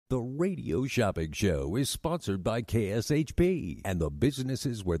The Radio Shopping Show is sponsored by KSHP and the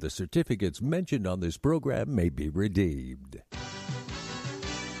businesses where the certificates mentioned on this program may be redeemed.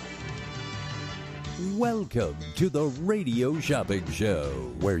 Welcome to the Radio Shopping Show,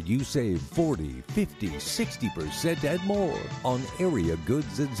 where you save 40, 50, 60% and more on area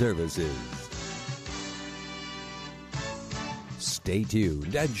goods and services. Stay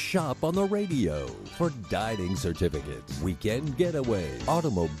tuned and shop on the radio for dining certificates, weekend getaway,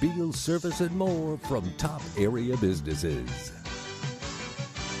 automobile service, and more from top area businesses.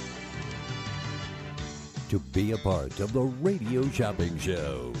 To be a part of the Radio Shopping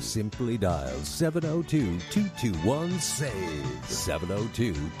Show, simply dial 702-221-SAVE,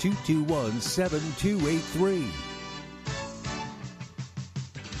 702-221-7283.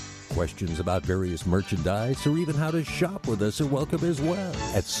 Questions about various merchandise or even how to shop with us are welcome as well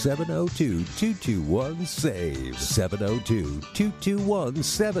at 702-221-SAVE,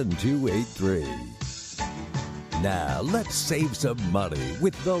 702-221-7283. Now, let's save some money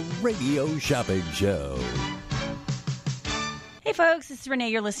with the Radio Shopping Show. Hey folks, this is Renee.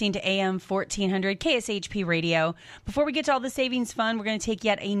 You're listening to AM 1400 KSHP Radio. Before we get to all the savings fun, we're going to take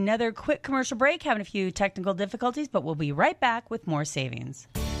yet another quick commercial break, having a few technical difficulties, but we'll be right back with more savings.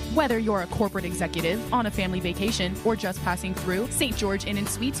 Whether you're a corporate executive, on a family vacation, or just passing through, St. George Inn &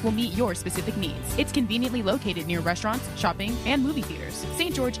 Suites will meet your specific needs. It's conveniently located near restaurants, shopping, and movie theaters.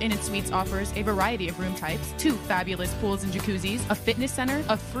 St. George Inn & Suites offers a variety of room types, 2 fabulous pools and jacuzzis, a fitness center,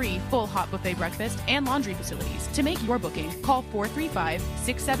 a free full hot buffet breakfast, and laundry facilities. To make your booking, call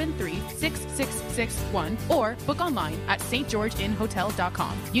 435-673-6661 or book online at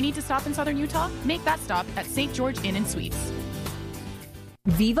stgeorgeinnhotel.com. You need to stop in Southern Utah? Make that stop at St. George Inn & Suites.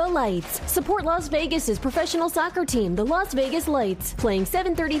 Viva Lights. Support Las Vegas' professional soccer team, the Las Vegas Lights, playing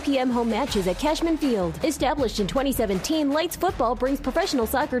 7:30 p.m. home matches at Cashman Field. Established in 2017, Lights football brings professional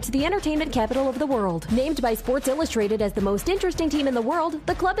soccer to the entertainment capital of the world. Named by Sports Illustrated as the most interesting team in the world,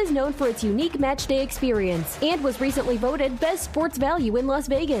 the club is known for its unique matchday experience and was recently voted best sports value in Las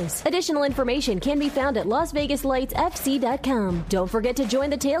Vegas. Additional information can be found at LasVegasLightsFC.com. Don't forget to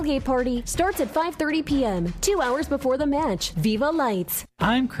join the tailgate party. Starts at 5:30 p.m., 2 hours before the match. Viva Lights.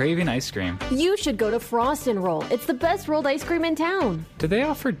 I'm craving ice cream. You should go to Frost & Roll. It's the best rolled ice cream in town. Do they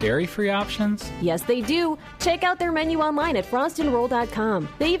offer dairy-free options? Yes, they do. Check out their menu online at frostandroll.com.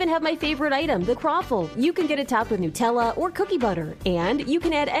 They even have my favorite item, the Croffle. You can get it topped with Nutella or cookie butter. And you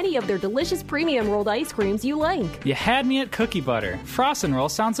can add any of their delicious premium rolled ice creams you like. You had me at cookie butter. Frost & Roll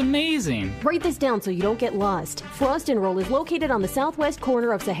sounds amazing. Write this down so you don't get lost. Frost & Roll is located on the southwest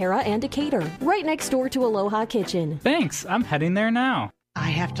corner of Sahara and Decatur, right next door to Aloha Kitchen. Thanks. I'm heading there now. I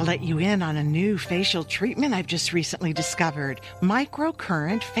have to let you in on a new facial treatment I've just recently discovered.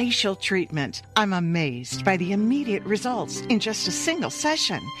 Microcurrent facial treatment. I'm amazed by the immediate results in just a single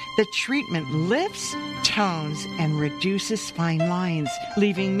session. The treatment lifts, tones, and reduces fine lines,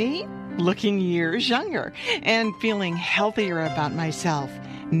 leaving me looking years younger and feeling healthier about myself.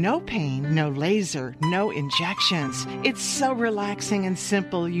 No pain, no laser, no injections. It's so relaxing and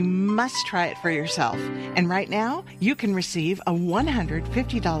simple. You must try it for yourself. And right now, you can receive a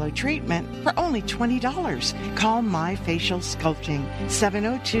 $150 treatment for only $20. Call My Facial Sculpting,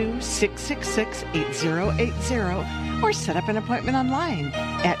 702-666-8080, or set up an appointment online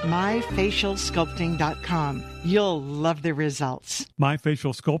at myfacialsculpting.com. You'll love the results. My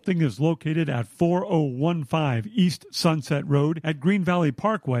Facial Sculpting is located at 4015 East Sunset Road at Green Valley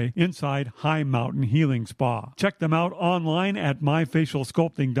Parkway inside High Mountain Healing Spa. Check them out online at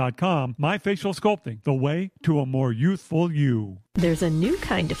myfacialsculpting.com. My Facial Sculpting, the way to a more youthful you. There's a new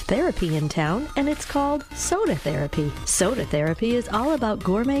kind of therapy in town, and it's called soda therapy. Soda therapy is all about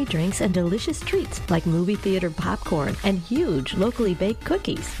gourmet drinks and delicious treats like movie theater popcorn and huge locally baked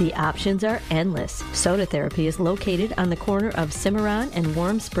cookies. The options are endless. Soda therapy is located on the corner of Cimarron and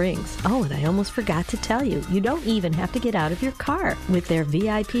Warm Springs. Oh, and I almost forgot to tell you, you don't even have to get out of your car with their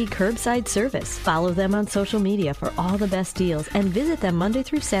VIP curbside service. Follow them on social media for all the best deals and visit them Monday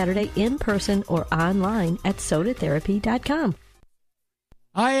through Saturday in person or online at sodatherapy.com.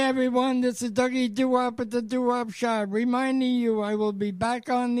 Hi everyone, this is Dougie Doo-Wop at the Doo-Wop Shop, reminding you I will be back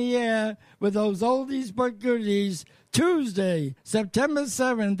on the air with those oldies but goodies Tuesday, September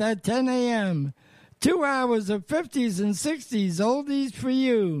 7th at 10 a.m. 2 hours of 50s and 60s oldies for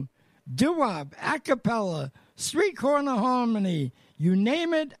you. Doo-Wop, a cappella, street corner harmony, you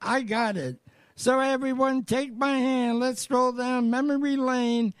name it, I got it. So everyone take my hand, let's stroll down memory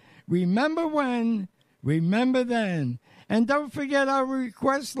lane. Remember when, remember then. And don't forget our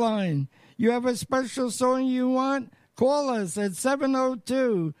request line. You have a special song you want? Call us at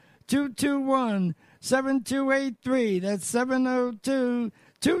 702-221-7283. That's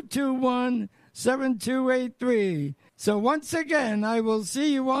 221-7283. So once again, I will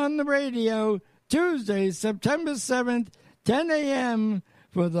see you on the radio Tuesday, September 7th, 10 a.m.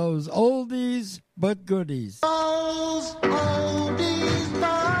 for those oldies but goodies. Those oldies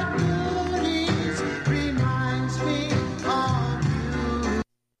but goodies reminds me of you.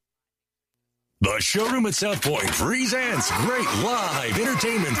 The Showroom at South Point presents great live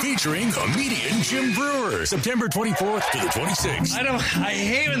entertainment featuring comedian Jim Brewer, September 24th to the 26th. I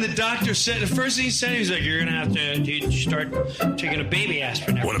hate when the doctor said, the first thing he said, he was like, you're going to have to start taking a baby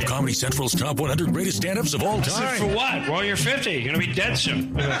aspirin every One of day. Comedy Central's top 100 greatest stand-ups of all I said, time. for what? Well, you're 50. You're going to be dead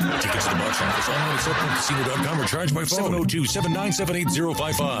soon. Tickets to the box office online at SouthPointCasino.com or charged by phone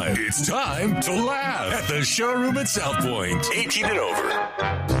 702-797-8055. It's time to laugh at the Showroom at South Point. 18 and over.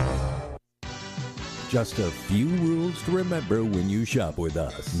 Just a few rules to remember when you shop with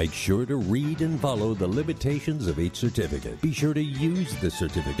us. Make sure to read and follow the limitations of each certificate. Be sure to use the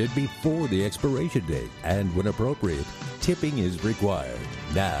certificate before the expiration date. And when appropriate, tipping is required.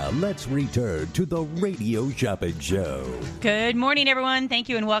 Now, let's return to the Radio Shopping Show. Good morning, everyone. Thank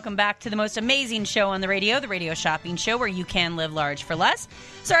you, and welcome back to the most amazing show on the Radio Shopping Show, where you can live large for less.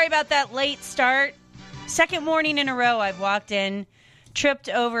 Sorry about that late start. Second morning in a row I've walked in, tripped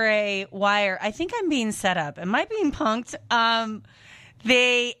over a wire. I think I'm being set up. Am I being punked?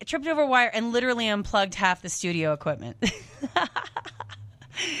 They tripped over a wire and literally unplugged half the studio equipment.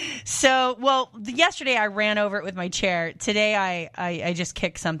 So, well, yesterday I ran over it with my chair. Today I just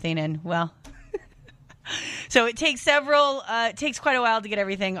kicked something and, well... So it takes quite a while to get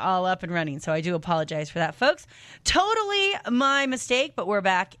everything all up and running. So I do apologize for that, folks. Totally my mistake, but we're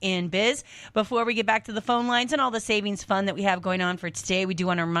back in biz. Before we get back to the phone lines and all the savings fun that we have going on for today, we do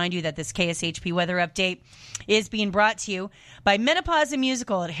want to remind you that this KSHP weather update is being brought to you by Menopause the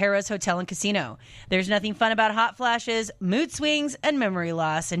Musical at Harrah's Hotel and Casino. There's nothing fun about hot flashes, mood swings, and memory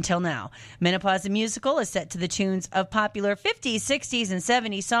loss until now. Menopause the Musical is set to the tunes of popular 50s, 60s, and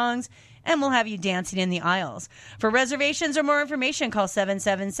 70s songs, and we'll have you dancing in the aisles. For reservations or more information, call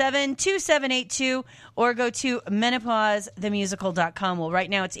 777-2782 or go to menopausethemusical.com. Well,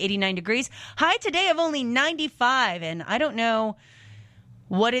 right now it's 89 degrees. High today of only 95, and I don't know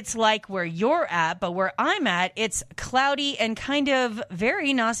what it's like where you're at, but where I'm at, it's cloudy and kind of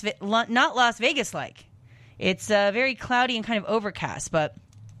very not Las Vegas-like. It's very cloudy and kind of overcast, but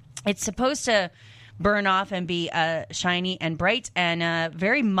it's supposed to burn off and be shiny and bright, and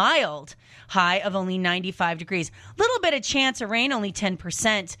very mild high of only 95 degrees. Little bit of chance of rain, only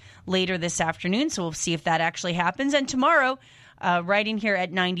 10% later this afternoon, so we'll see if that actually happens. And tomorrow, right in here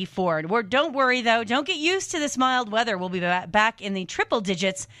at 94. Don't worry, though. Don't get used to this mild weather. We'll be back in the triple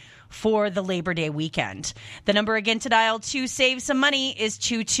digits for the Labor Day weekend. The number again to dial to save some money is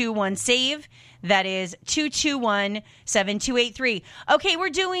 221-SAVE. That is 221-7283. Okay, we're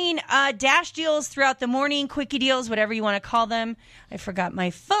doing dash deals throughout the morning, quickie deals, whatever you want to call them. I forgot my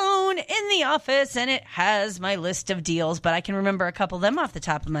phone in the office, and it has my list of deals, but I can remember a couple of them off the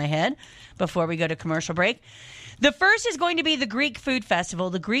top of my head before we go to commercial break. The first is going to be the Greek Food Festival.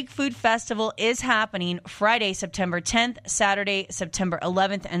 The Greek Food Festival is happening Friday, September 10th, Saturday, September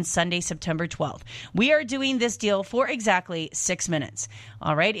 11th, and Sunday, September 12th. We are doing this deal for exactly 6 minutes.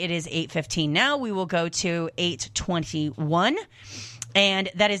 All right, it is 8:15 now. We will go to 8:21.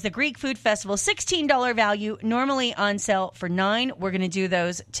 And that is the Greek Food Festival, $16 value, normally on sale for $9. We're going to do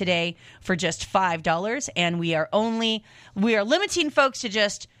those today for just $5. And we are limiting folks to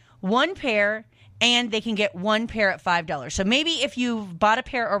just one pair, and they can get one pair at $5. So maybe if you've bought a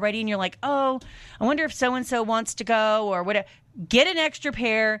pair already and you're like, oh, I wonder if so-and-so wants to go or whatever, get an extra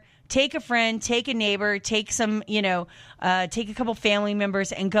pair, take a friend, take a neighbor, take some, take a couple family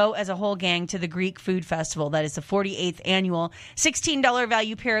members and go as a whole gang to the Greek Food Festival. That is the 48th annual $16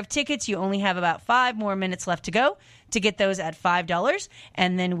 value pair of tickets. You only have about 5 more minutes left to go to get those at $5.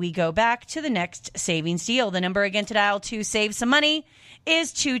 And then we go back to the next savings deal. The number again to dial to save some money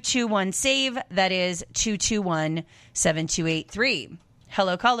is 221-SAVE. That is 221-7283.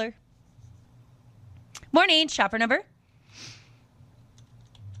 Hello, caller. Morning, shopper number.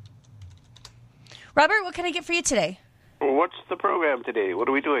 Robert, what can I get for you today? What's the program today? What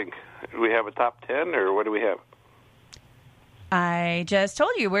are we doing? Do we have a top 10 or what do we have? I just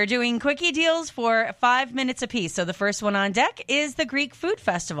told you we're doing quickie deals for 5 minutes apiece. So the first one on deck is the Greek Food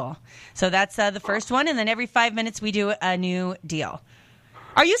Festival. So that's the first one, and then every 5 minutes we do a new deal.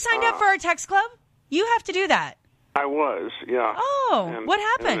 Are you signed up for our text club? You have to do that. I was, yeah. Oh, what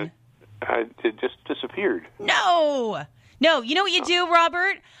happened? It just disappeared. No. No, you know what you do,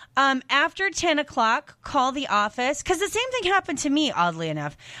 Robert? After 10 o'clock, call the office, because the same thing happened to me, oddly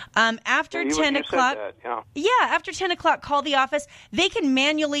enough. After 10 o'clock, after 10 o'clock, call the office. They can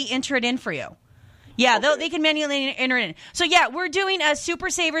manually enter it in for you. Yeah, they can manually enter it in. So, yeah, we're doing Super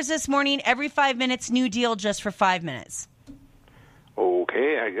Savers this morning. Every 5 minutes, new deal just for 5 minutes.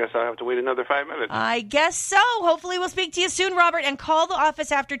 Okay, I guess I'll have to wait another 5 minutes. I guess so. Hopefully we'll speak to you soon, Robert, and call the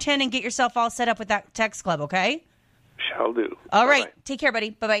office after 10 and get yourself all set up with that text club, okay? Shall do. All right. Bye-bye. Take care, buddy.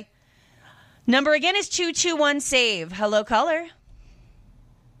 Bye-bye. Number again is 221-SAVE. Hello, caller.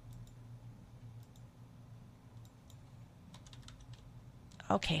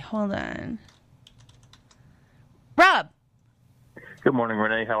 Okay, hold on. Rob. Good morning,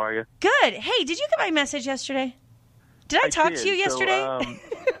 Renee. How are you? Good. Hey, did you get my message yesterday? Did I talk to you yesterday? So,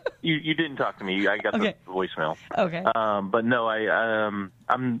 you didn't talk to me. I got the voicemail. Okay. But no, I'm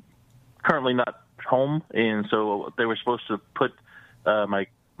currently not home, and so they were supposed to put my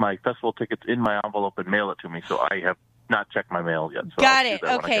festival tickets in my envelope and mail it to me. So I have not checked my mail yet. So got it.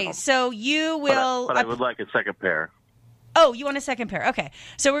 Okay, so you will. But I would like a second pair. Oh, you want a second pair? Okay,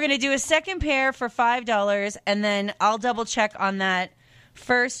 so we're going to do a second pair for $5, and then I'll double check on that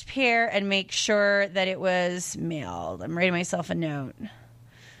first pair and make sure that it was mailed. I'm writing myself a note.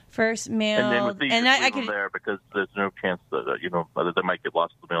 First mailed, and then with these, I could there because there's no chance that they might get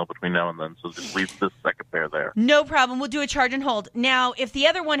lost in the mail between now and then. So just leave this second pair there. No problem. We'll do a charge and hold. Now, if the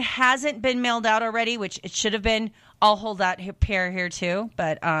other one hasn't been mailed out already, which it should have been, I'll hold that pair here too.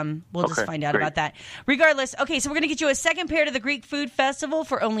 But we'll just find out about that. Regardless, okay. So we're going to get you a second pair to the Greek Food Festival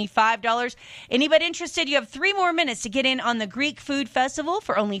for only $5. Anybody interested? You have 3 more minutes to get in on the Greek Food Festival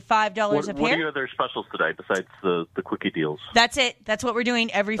for only $5 a pair. What are your other specials today besides the quickie deals? That's it. That's what we're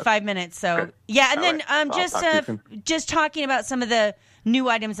doing every 5 minutes. So yeah, and then just talking about some of the new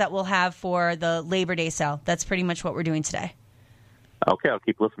items that we'll have for the Labor Day sale. That's pretty much what we're doing today. Okay, I'll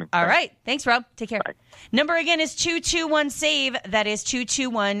keep listening. All right. Thanks, Rob. Take care. Bye. Number again is 221-SAVE. That is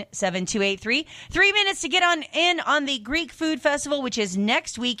 221-7283. 3 minutes to get on the Greek Food Festival, which is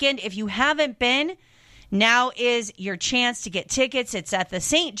next weekend. If you haven't been, now is your chance to get tickets. It's at the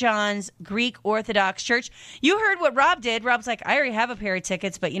St. John's Greek Orthodox Church. You heard what Rob did. Rob's like, I already have a pair of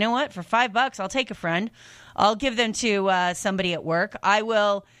tickets, but you know what? For $5, I'll take a friend. I'll give them to somebody at work. I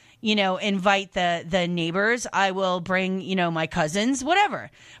will invite the neighbors. I will bring, my cousins, whatever.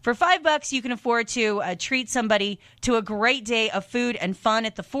 For $5, you can afford to treat somebody to a great day of food and fun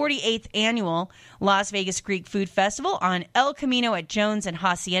at the 48th annual Las Vegas Greek Food Festival on El Camino at Jones and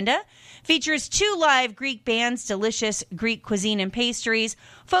Hacienda. Features 2 live Greek bands, delicious Greek cuisine and pastries,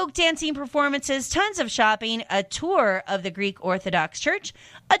 folk dancing performances, tons of shopping, a tour of the Greek Orthodox Church,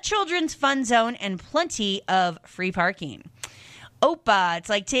 a children's fun zone, and plenty of free parking. Opa, it's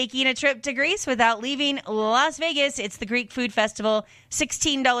like taking a trip to Greece without leaving Las Vegas. It's the Greek Food Festival.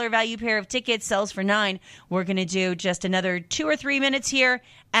 $16 value pair of tickets sells for $9. We're going to do just another 2 or 3 minutes here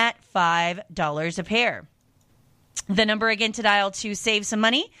at $5 a pair. The number again to dial to save some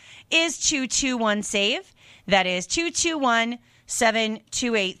money is 221-SAVE. That is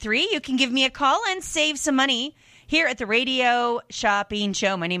 221-7283. You can give me a call and save some money here at the Radio Shopping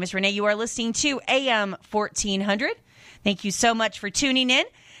Show. My name is Renee. You are listening to AM 1400. Thank you so much for tuning in.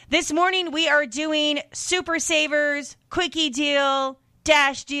 This morning we are doing Super Savers, Quickie Deal,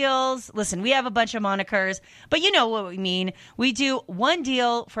 Dash Deals. Listen, we have a bunch of monikers, but you know what we mean. We do one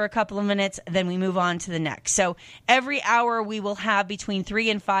deal for a couple of minutes, then we move on to the next. So every hour we will have between 3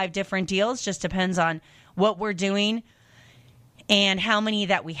 and 5 different deals. Just depends on what we're doing and how many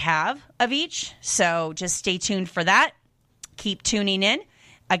that we have of each. So just stay tuned for that. Keep tuning in.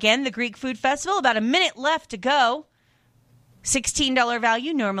 Again, the Greek Food Festival, about a minute left to go. $16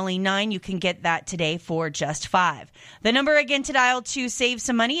 value, normally $9. You can get that today for just $5. The number again to dial to save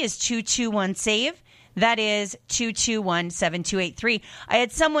some money is 221-SAVE. That is 221-7283. I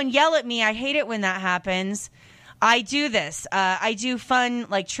had someone yell at me. I hate it when that happens. I do this. I do fun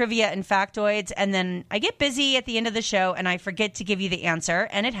like trivia and factoids, and then I get busy at the end of the show, and I forget to give you the answer,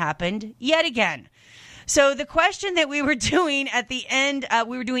 and it happened yet again. So the question that we were doing at the end,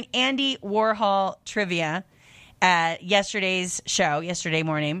 we were doing Andy Warhol trivia at yesterday's show, yesterday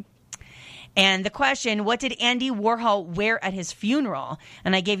morning. And the question, what did Andy Warhol wear at his funeral?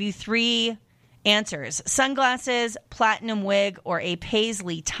 And I gave you 3 answers: sunglasses, platinum wig, or a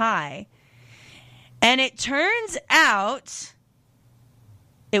paisley tie. And it turns out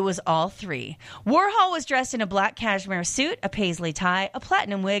it was all 3. Warhol was dressed in a black cashmere suit, a paisley tie, a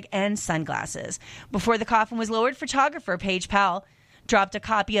platinum wig, and sunglasses. Before the coffin was lowered, photographer Paige Powell dropped a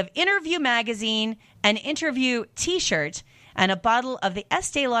copy of Interview magazine, an Interview t-shirt, and a bottle of the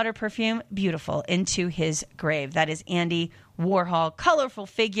Estee Lauder perfume, Beautiful, into his grave. That is Andy Warhol, colorful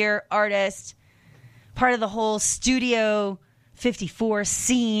figure, artist, part of the whole Studio 54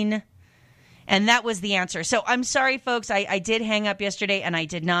 scene. And that was the answer. So I'm sorry, folks. I did hang up yesterday, and I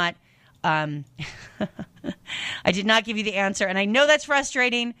did not I did not give you the answer. And I know that's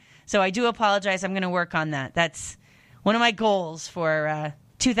frustrating, so I do apologize. I'm going to work on that. That's one of my goals for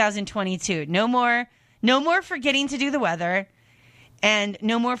 2022. No more forgetting to do the weather, and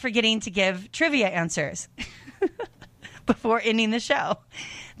no more forgetting to give trivia answers before ending the show.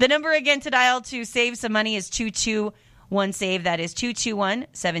 The number again to dial to save some money is 221-SAVE. That is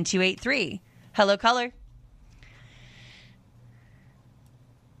 221-7283. Hello, caller.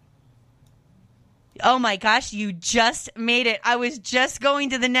 Oh, my gosh, you just made it. I was just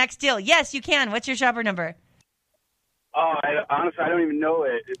going to the next deal. Yes, you can. What's your shopper number? Oh, honestly, I don't even know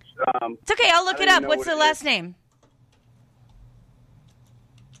it. It's okay. I'll look it up. What's the last name?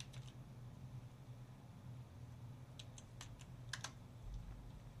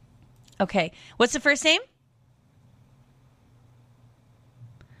 Okay. What's the first name?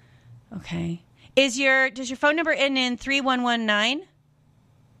 Okay. Does your phone number end in 3119?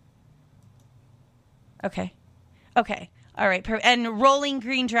 Okay. Okay. All right. And Rolling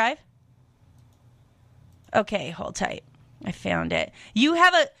Green Drive? Okay, hold tight. I found it. You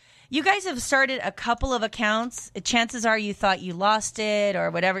guys have started a couple of accounts. Chances are you thought you lost it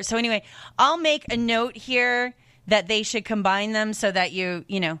or whatever. So anyway, I'll make a note here that they should combine them so that you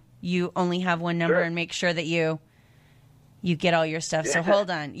only have one number, and make sure that you get all your stuff. Yeah. So hold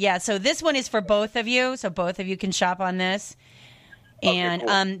on. Yeah, so this one is for both of you, so both of you can shop on this. And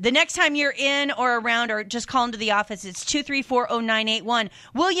okay, cool. The next time you're in or around, or just call into the office, it's 234-0981.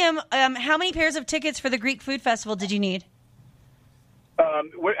 William, how many pairs of tickets for the Greek Food Festival did you need?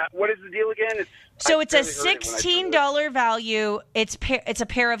 What is the deal again? It's a $16 value. It's a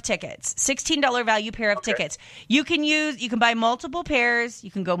pair of tickets. $16 value pair of tickets. You can buy multiple pairs. You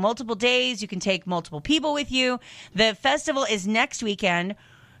can go multiple days. You can take multiple people with you. The festival is next weekend,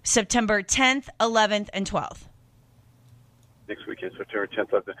 September 10th, 11th, and 12th. Next weekend, September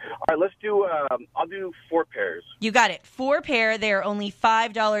 10th. All right, let's do. I'll do 4 pairs. You got it. 4 pair. They are only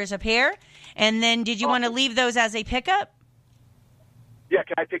 $5 a pair. And then, did you want to leave those as a pickup? Yeah,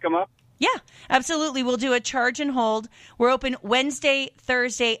 can I pick them up? Yeah, absolutely. We'll do a charge and hold. We're open Wednesday,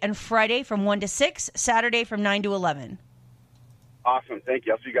 Thursday, and Friday from 1 to 6. Saturday from 9 to 11. Awesome. Thank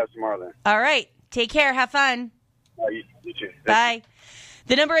you. I'll see you guys tomorrow then. All right. Take care. Have fun. You too. Bye.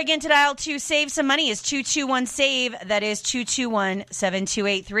 The number again to dial to save some money is 221-SAVE. That is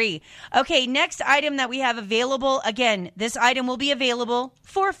 221-7283. Okay, next item that we have available. Again, this item will be available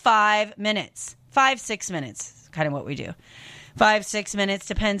for 5 minutes. 5-6 minutes. Kind of what we do. 5-6 minutes,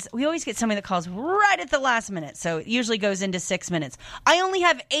 depends. We always get somebody that calls right at the last minute, so it usually goes into 6 minutes. I only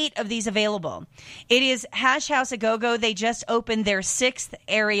have 8 of these available. It is Hash House A Go-Go. They just opened their 6th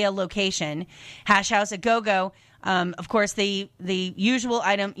area location. Hash House A Go-Go. Of course, the usual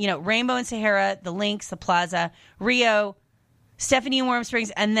item, Rainbow and Sahara, the Lynx, the Plaza, Rio, Stephanie and Warm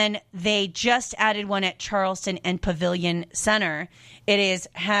Springs, and then they just added one at Charleston and Pavilion Center. It is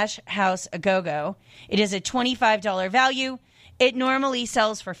Hash House A Go-Go. It is a $25 value. It normally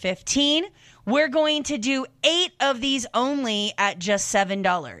sells for $15. We're going to do 8 of these only at just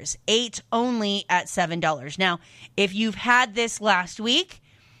 $7. 8 only at $7. Now, if you've had this last week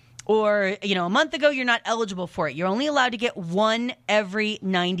or, a month ago, you're not eligible for it. You're only allowed to get 1 every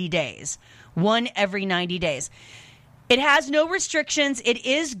 90 days. 1 every 90 days. It has no restrictions. It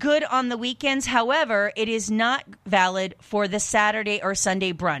is good on the weekends. However, it is not valid for the Saturday or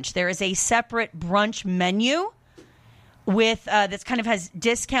Sunday brunch. There is a separate brunch menu with that's kind of has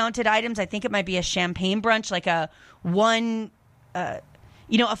discounted items. I think it might be a champagne brunch, like a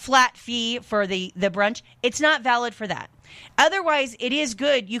flat fee for the brunch. It's not valid for that. Otherwise, it is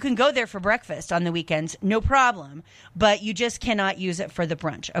good. You can go there for breakfast on the weekends, no problem, but you just cannot use it for the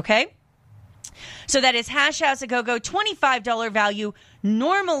brunch, okay? So that is Hash House A Go-Go, $25 value,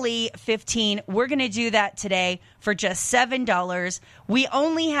 normally $15. We're going to do that today for just $7. We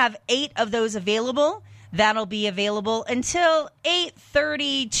only have 8 of those available. That'll be available until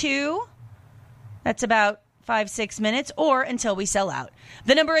 8:32. That's about 5-6 minutes, or until we sell out.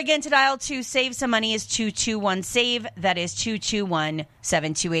 The number again to dial to save some money is 221-SAVE. That is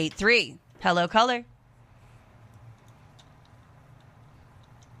 221-7283. Hello, caller.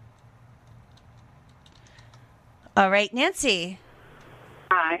 All right, Nancy.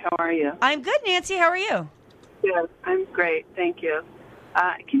 Hi, how are you? I'm good, Nancy. How are you? Yes, I'm great. Thank you.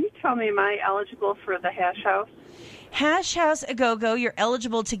 Can you tell me, am I eligible for the Hash House? Hash House A Go-Go, you're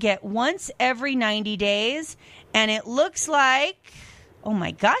eligible to get once every 90 days. And it looks like, oh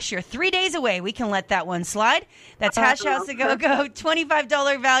my gosh, you're 3 days away. We can let that one slide. That's Hash House A Go-Go,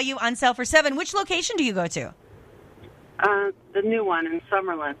 $25 value on sale for $7. Which location do you go to? The new one in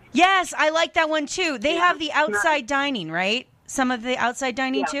Summerlin. Yes, I like that one too. They have the outside dining, right? Some of the outside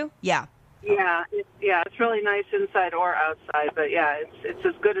dining too? Yeah. Yeah, it's really nice inside or outside, but yeah, it's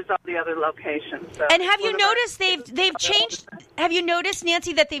as good as all the other locations. So and have you noticed they've changed? Have you noticed,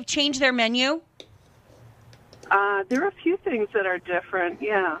 Nancy, that they've changed their menu? There are a few things that are different.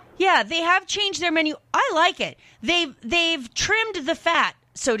 Yeah. Yeah, they have changed their menu. I like it. They've trimmed the fat,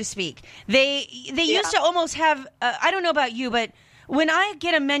 so to speak. They used to almost have. I don't know about you, but when I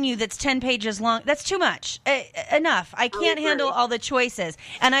get a menu that's 10 pages long, that's too much. Enough. I can't handle all the choices.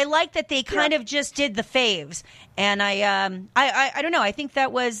 And I like that they kind of just did the faves. And I don't know. I think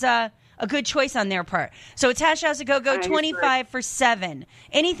that was a good choice on their part. So it's Hash House A Go-Go, 25 for $7.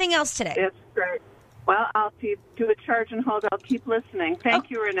 Anything else today? It's great. Well, I'll do a charge and hold. I'll keep listening. Thank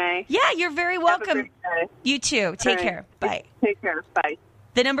you, Renee. Yeah, you're very welcome. Have a great day. You too. Take care. Bye. Take care. Bye.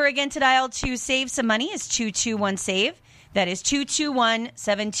 The number again to dial to save some money is 221-SAVE. That is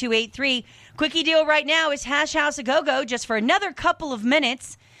 221-7283. Quickie deal right now is Hash House A Go-Go just for another couple of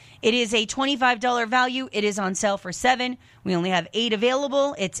minutes. It is a $25 value. It is on sale for $7. We only have 8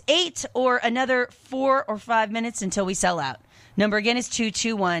 available. It's 8 or another 4 or 5 minutes until we sell out. Number again is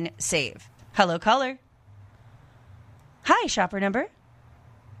 221-SAVE. Hello, caller. Hi, shopper number.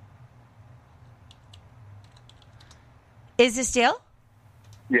 Is this Dale?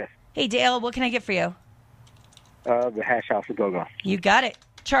 Yes. Hey, Dale, what can I get for you? The Hash House A Go-Go. You got it.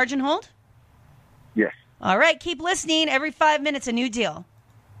 Charge and hold? Yes. All right, keep listening. Every 5 minutes, a new deal.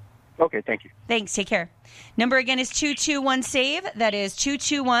 Okay, thank you. Thanks. Take care. Number again is 221-SAVE. That is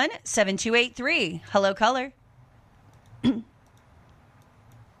 221-7283. Hello, caller.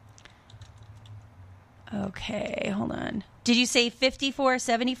 Okay, hold on. Did you say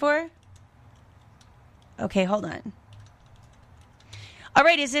 5474? Okay, hold on. All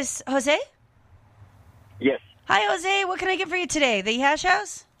right, is this Jose? Yes. Hi, Jose. What can I get for you today? The Hash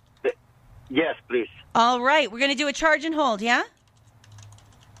House? Yes, please. All right, we're going to do a charge and hold, yeah?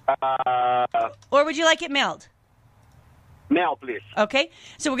 Or would you like it mailed? Mail, please. Okay,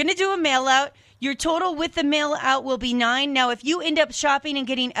 so we're going to do a mail out. Your total with the mail out will be $9. Now, if you end up shopping and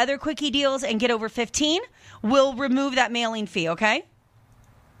getting other quickie deals and get over 15, we'll remove that mailing fee, okay?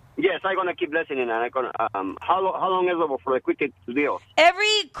 Yes, I'm gonna keep listening, and I'm gonna. How long is it for the quickie deals?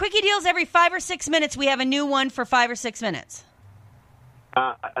 Every quickie deals every 5 or 6 minutes. We have a new one for 5 or 6 minutes.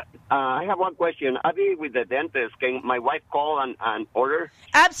 I have one question. I'll be with the dentist. Can my wife call and order?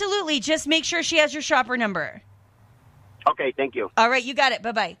 Absolutely. Just make sure she has your shopper number. Okay, thank you. All right, you got it.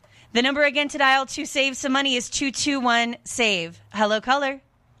 Bye-bye. The number again to dial to save some money is 221-SAVE. Hello, caller.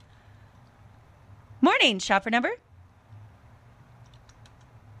 Morning, shopper number.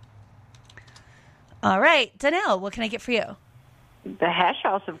 All right, Donnell, what can I get for you? The Hash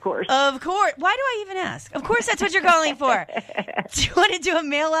House, of course. Of course. Why do I even ask? Of course, that's what you're calling for. Do you want to do a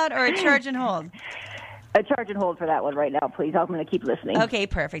mail out or a charge and hold? A charge and hold for that one right now, please. I'm going to keep listening. Okay,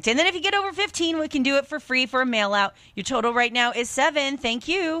 perfect. And then if you get over 15, we can do it for free for a mail out. Your total right now is $7. Thank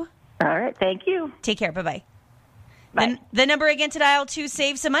you. All right, thank you. Take care. Bye-bye. The number again to dial to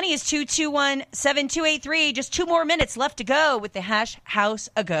save some money is 221-7283. Just 2 more minutes left to go with the Hash House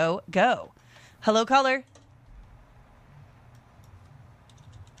A Go. Hello, caller.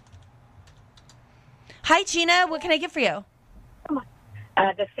 Hi, Gina. What can I get for you?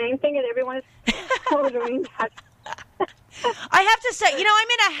 The same thing that everyone is ordering. I have to say, I'm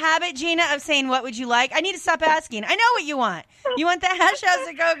in a habit, Gina, of saying, what would you like? I need to stop asking. I know what you want. You want the Hash House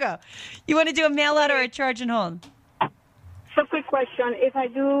A Go-Go. You want to do a mail out or a charge and hold? So, quick question. If I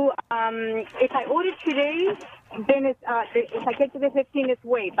do, if I order today, then it's, if I get to the 15, it's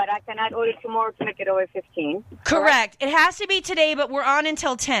wait, but I cannot order tomorrow to make it over 15. Correct. It has to be today, but we're on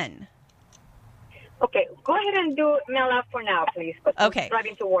until 10. Okay, go ahead and do mail out for now, please. Okay. I'm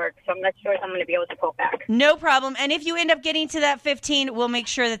driving to work, so I'm not sure if I'm going to be able to go back. No problem. And if you end up getting to that 15, we'll make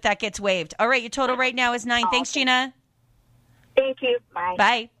sure that gets waived. All right, your total right now is 9. Thanks, Gina. Thank you. Bye.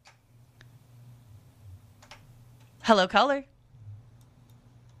 Bye. Hello, caller.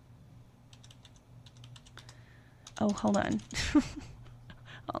 Oh, hold on.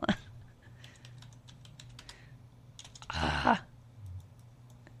 Hold on.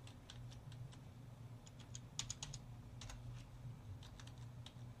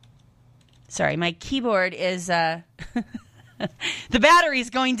 Sorry, my keyboard is, the battery's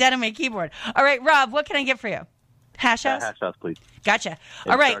going dead on my keyboard. All right, Rob, what can I get for you? Hash House? Hash House, please. Gotcha.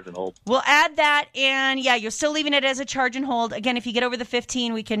 And All right. charge and hold. We'll add that, and yeah, you're still leaving it as a charge and hold. Again, if you get over the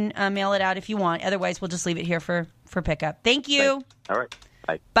 15, we can mail it out if you want. Otherwise, we'll just leave it here for pickup. Thank you. Thanks. All right.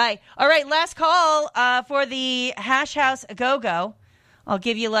 Bye. Bye. All right, last call for the Hash House Go-Go. I'll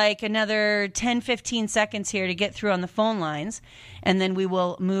give you like another 10, 15 seconds here to get through on the phone lines, and then we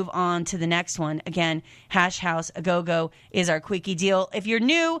will move on to the next one. Again, Hash House Go-Go is our quickie deal. If you're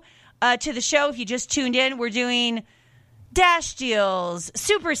new to the show, if you just tuned in, we're doing Dash deals,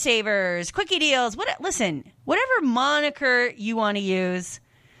 Super Savers, Quickie deals. Listen, whatever moniker you want to use,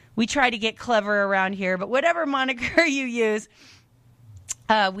 we try to get clever around here, but whatever moniker you use,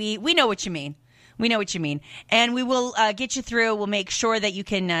 we know what you mean. We know what you mean. And we will get you through. We'll make sure that you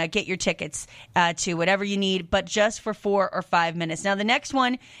can get your tickets to whatever you need, but just for 4 or 5 minutes. Now, the next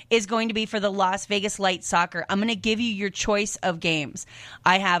one is going to be for the Las Vegas Light Soccer. I'm going to give you your choice of games.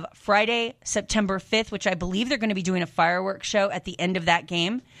 I have Friday, September 5th, which I believe they're going to be doing a fireworks show at the end of that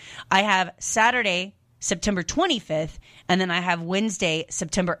game. I have Saturday, September 25th, and then I have Wednesday,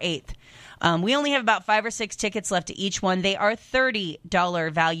 September 8th. We only have about 5 or 6 tickets left to each one. They are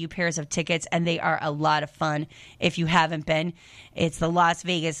 $30 value pairs of tickets, and they are a lot of fun if you haven't been. It's the Las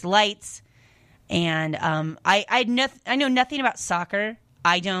Vegas Lights, and I know nothing about soccer.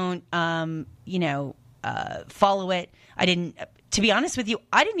 I don't, follow it. To be honest with you,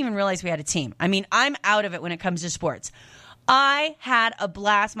 I didn't even realize we had a team. I mean, I'm out of it when it comes to sports. I had a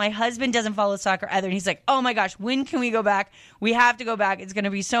blast. My husband doesn't follow soccer either. And he's like, oh my gosh, when can we go back? We have to go back. It's going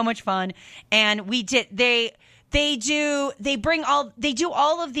to be so much fun. And we did, they do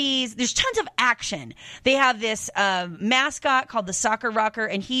all of these. There's tons of action. They have this mascot called the Soccer Rocker,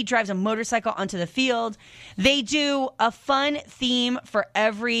 and he drives a motorcycle onto the field. They do a fun theme for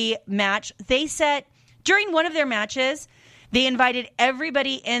every match. During one of their matches, they invited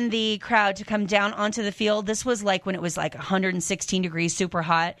everybody in the crowd to come down onto the field. This was like when it was like 116 degrees, super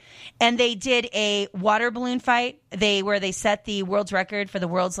hot. And they did a water balloon fight where they set the world's record for the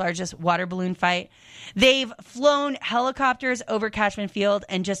world's largest water balloon fight. They've flown helicopters over Cashman Field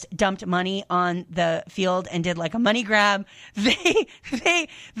and just dumped money on the field and did like a money grab. When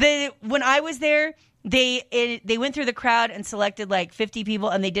I was there, they went through the crowd and selected like 50 people,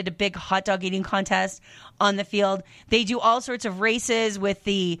 and they did a big hot dog eating contest on the field. They do all sorts of races with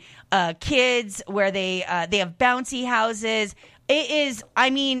the kids where they have bouncy houses.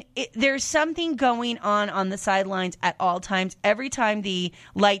 There's something going on the sidelines at all times. Every time the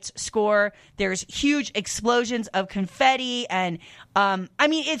Lights score, there's huge explosions of confetti. And,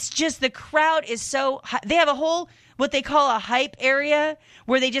 it's just the crowd is so high. They have a whole, what they call a hype area,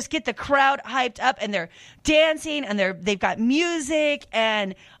 where they just get the crowd hyped up and they're dancing and they've got music.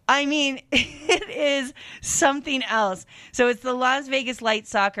 And it is something else. So it's the Las Vegas Light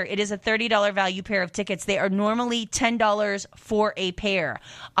Soccer. It is a $30 value pair of tickets. They are normally $10 for a pair.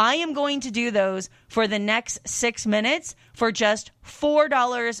 I am going to do those for the next 6 minutes for just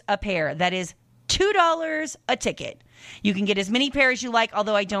 $4 a pair. That is $2 a ticket. You can get as many pairs as you like,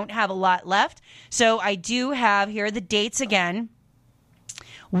 although I don't have a lot left. So I do have, here are the dates again.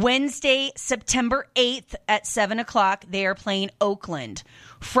 Wednesday, September 8th at 7 o'clock, they are playing Oakland.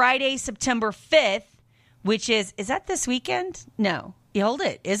 Friday, September 5th, which is that this weekend? No. You hold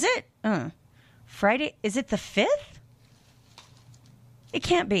it. Is it? Friday, is it the 5th? It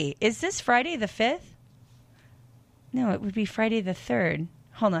can't be. Is this Friday the 5th? No, it would be Friday the 3rd.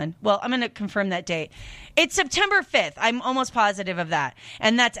 Hold on. Well, I'm going to confirm that date. It's September 5th. I'm almost positive of that.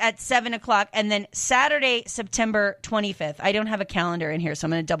 And that's at 7 o'clock. And then Saturday, September 25th. I don't have a calendar in here, so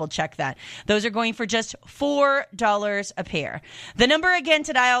I'm going to double check that. Those are going for just $4 a pair. The number again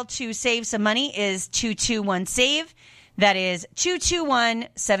to dial to save some money is 221-SAVE. That is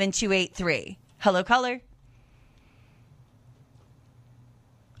 221-7283. Hello, caller.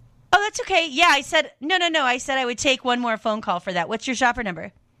 Oh, that's okay. Yeah, I said, no. I said I would take one more phone call for that. What's your shopper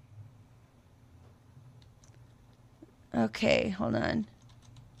number? Okay, hold on.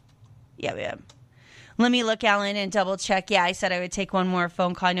 Yeah. Let me look, Alan, and double check. Yeah, I said I would take one more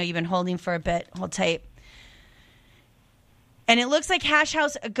phone call. I know you've been holding for a bit. Hold tight. And it looks like Hash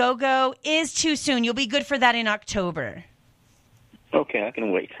House Go-Go is too soon. You'll be good for that in October. Okay, I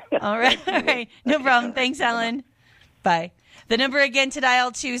can wait. All right. No problem. Thanks, Alan. Bye. The number again to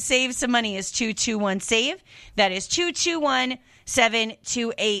dial to save some money is 221-SAVE. That is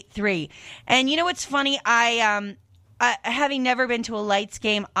 221-7283. And you know what's funny? I having never been to a Lights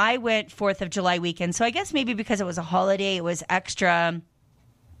game, I went 4th of July weekend. So I guess maybe because it was a holiday, it was extra.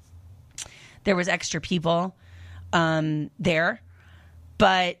 There was extra people there.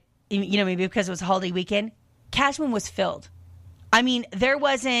 But, maybe because it was a holiday weekend, Cashman was filled. There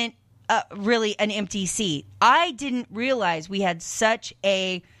wasn't really an empty seat. I didn't realize we had such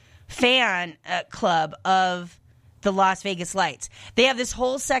a fan club of the Las Vegas Lights. They have this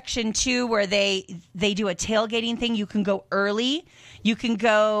whole section too where they do a tailgating thing. You can go early. You can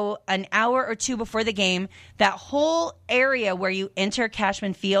go an hour or two before the game. That whole area where you enter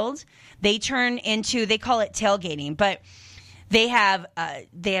Cashman Field, they call it tailgating, but they have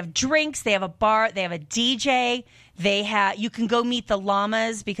drinks, they have a bar, they have a DJ. You can go meet the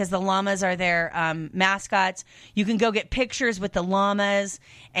llamas because the llamas are their mascots. You can go get pictures with the llamas.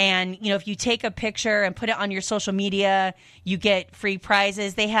 And, if you take a picture and put it on your social media, you get free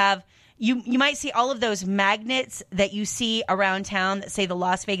prizes. They have, you might see all of those magnets that you see around town that say the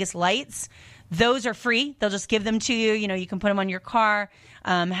Las Vegas Lights. Those are free. They'll just give them to you. You can put them on your car,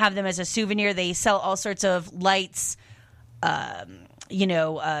 have them as a souvenir. They sell all sorts of lights,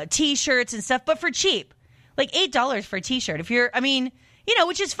 T-shirts and stuff, but for cheap. Like $8 for a T-shirt.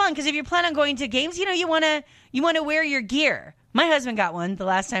 Which is fun because if you plan on going to games, you want to wear your gear. My husband got one the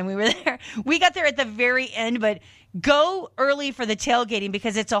last time we were there. We got there at the very end, but go early for the tailgating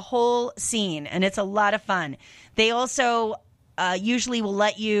because it's a whole scene and it's a lot of fun. They also usually will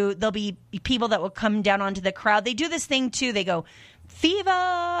there'll be people that will come down onto the crowd. They do this thing too. They go,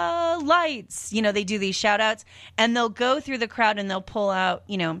 Viva Lights. They do these shout outs and they'll go through the crowd and they'll pull out,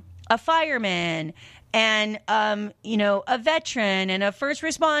 a fireman and, a veteran and a first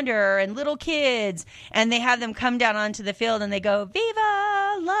responder and little kids. And they have them come down onto the field and they go,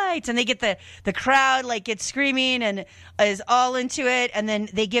 Viva Lights. And they get the crowd gets screaming and is all into it. And then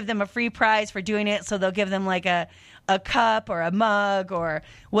they give them a free prize for doing it. So they'll give them a cup or a mug or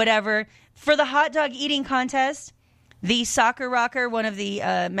whatever. For the hot dog eating contest, the soccer rocker, one of the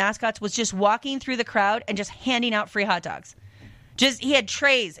mascots, was just walking through the crowd and just handing out free hot dogs. He had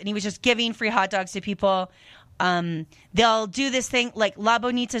trays and he was just giving free hot dogs to people. They'll do this thing like La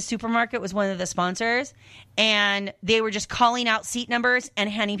Bonita Supermarket was one of the sponsors, and they were just calling out seat numbers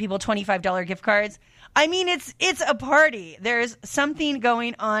and handing people $25 gift cards. It's a party. There's something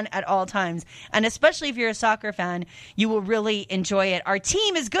going on at all times. And especially if you're a soccer fan, you will really enjoy it. Our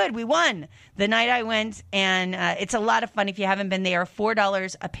team is good. We won the night I went, and it's a lot of fun. If you haven't been there,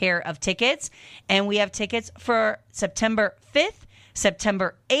 $4 a pair of tickets. And we have tickets for September 5th,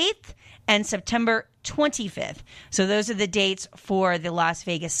 September 8th, and September 25th. So those are the dates for the Las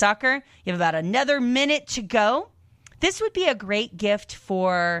Vegas Soccer. You have about another minute to go. This would be a great gift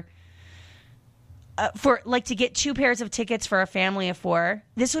for to get 2 pairs of tickets for a family of 4.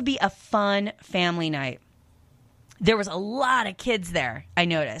 This would be a fun family night. There was a lot of kids there, I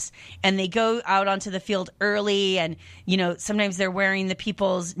noticed. And they go out onto the field early and, sometimes they're wearing the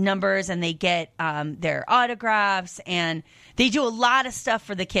people's numbers and they get their autographs and they do a lot of stuff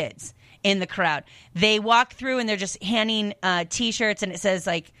for the kids in the crowd. They walk through and they're just handing T-shirts and it says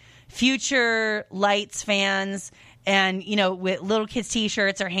future Lights fans. And, with little kids'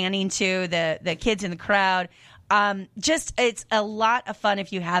 T-shirts are handing to the kids in the crowd. It's a lot of fun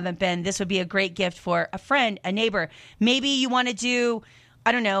if you haven't been. This would be a great gift for a friend, a neighbor. Maybe you want to do,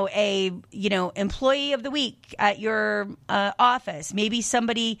 employee of the week at your office. Maybe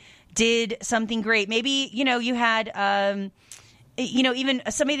somebody did something great. Maybe, you had... even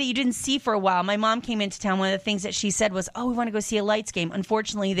somebody that you didn't see for a while. My mom came into town. One of the things that she said was, we want to go see a Lights game.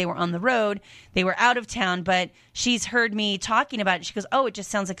 Unfortunately, they were on the road. They were out of town, but she's heard me talking about it. She goes, it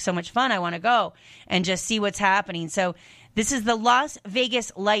just sounds like so much fun. I want to go and just see what's happening. So this is the Las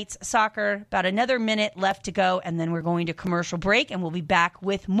Vegas Lights Soccer. About another minute left to go, and then we're going to commercial break, and we'll be back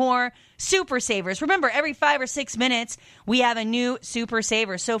with more Super Savers. Remember, every 5 or 6 minutes, we have a new Super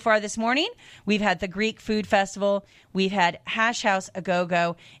Saver. So far this morning, we've had the Greek Food Festival, we've had Hash House A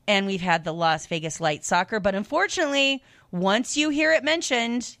Go-Go, and we've had the Las Vegas Lights Soccer. But unfortunately, once you hear it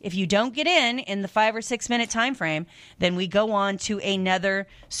mentioned, if you don't get in the 5 or 6 minute time frame, then we go on to another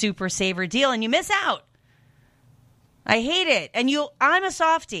Super Saver deal, and you miss out. I hate it. And I'm a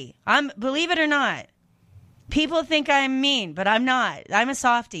softie. Believe it or not. People think I'm mean, but I'm not. I'm a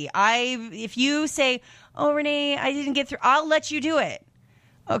softie. If you say, Renee, I didn't get through, I'll let you do it.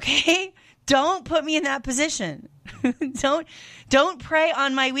 Okay? Don't put me in that position. Don't prey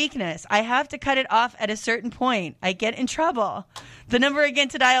on my weakness. I have to cut it off at a certain point. I get in trouble. The number again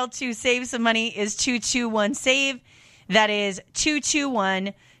to dial to save some money is 221-SAVE. That is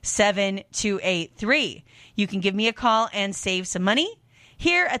 221-7283. You can give me a call and save some money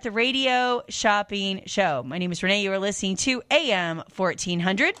here at the Radio Shopping Show. My name is Renee. You are listening to AM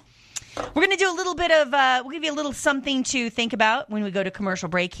 1400. We're going to do a little bit of, we'll give you a little something to think about when we go to commercial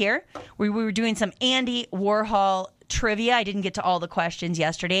break here. We were doing some Andy Warhol trivia. I didn't get to all the questions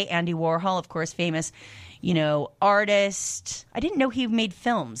yesterday. Andy Warhol, of course, famous, artist. I didn't know he made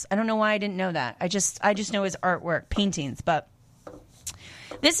films. I don't know why I didn't know that. I just know his artwork, paintings. But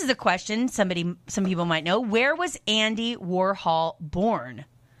this is a question some people might know. Where was Andy Warhol born?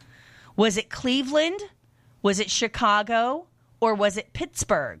 Was it Cleveland? Was it Chicago? Or was it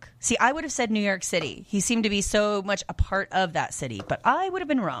Pittsburgh? See, I would have said New York City. He seemed to be so much a part of that city, but I would have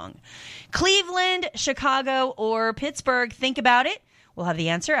been wrong. Cleveland, Chicago, or Pittsburgh? Think about it. We'll have the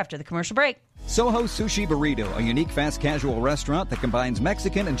answer after the commercial break. Soho Sushi Burrito, a unique fast casual restaurant that combines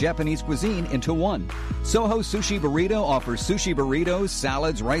Mexican and Japanese cuisine into one. Soho Sushi Burrito offers sushi burritos,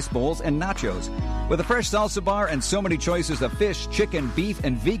 salads, rice bowls, and nachos. With a fresh salsa bar and so many choices of fish, chicken, beef,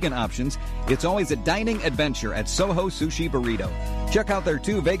 and vegan options, it's always a dining adventure at Soho Sushi Burrito. Check out their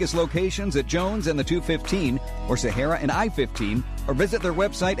 2 Vegas locations at Jones and the 215, or Sahara and I-15, or visit their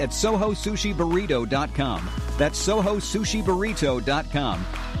website at sohosushiburrito.com. That's sohosushiburrito.com.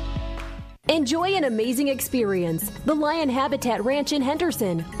 Enjoy an amazing experience. The Lion Habitat Ranch in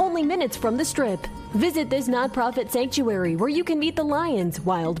Henderson, only minutes from the Strip. Visit this nonprofit sanctuary where you can meet the lions,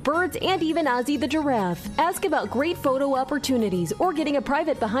 wild birds, and even Ozzie the giraffe. Ask about great photo opportunities or getting a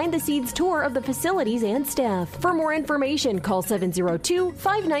private behind-the-scenes tour of the facilities and staff. For more information, call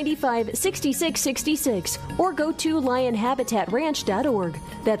 702-595-6666 or go to lionhabitatranch.org.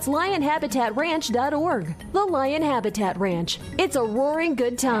 That's lionhabitatranch.org. The Lion Habitat Ranch. It's a roaring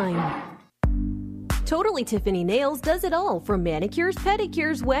good time. Totally Tiffany Nails does it all, from manicures,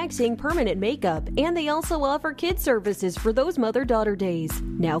 pedicures, waxing, permanent makeup, and they also offer kid services for those mother-daughter days.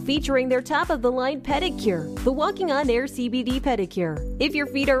 Now featuring their top-of-the-line pedicure, the Walking on Air CBD pedicure. If your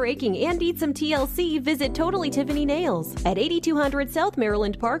feet are aching and need some TLC, visit Totally Tiffany Nails at 8200 South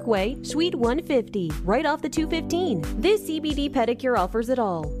Maryland Parkway, Suite 150, right off the 215. This CBD pedicure offers it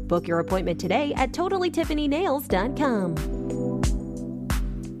all. Book your appointment today at TotallyTiffanyNails.com.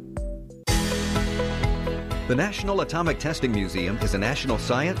 The National Atomic Testing Museum is a national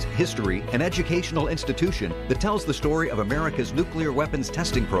science, history, and educational institution that tells the story of America's nuclear weapons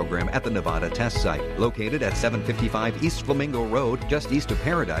testing program at the Nevada test site. Located at 755 East Flamingo Road, just east of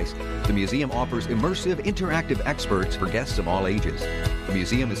Paradise, the museum offers immersive, interactive experts for guests of all ages. The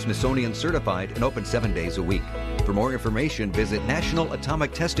museum is Smithsonian certified and open 7 days a week. For more information, visit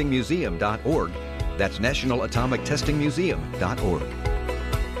nationalatomictestingmuseum.org. That's nationalatomictestingmuseum.org.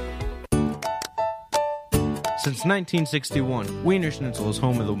 Since 1961, Wiener Schnitzel is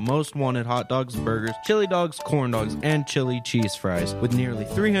home of the most wanted hot dogs, burgers, chili dogs, corn dogs, and chili cheese fries. With nearly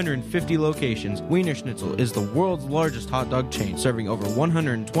 350 locations, Wiener Schnitzel is the world's largest hot dog chain, serving over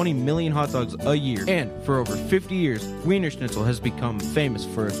 120 million hot dogs a year. And for over 50 years, Wiener Schnitzel has become famous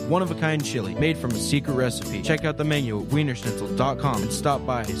for its one-of-a-kind chili made from a secret recipe. Check out the menu at wienerschnitzel.com and stop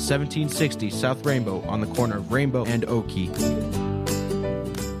by 1760 South Rainbow on the corner of Rainbow and Oakey.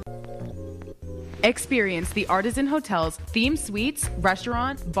 Experience the Artisan Hotel's themed suites,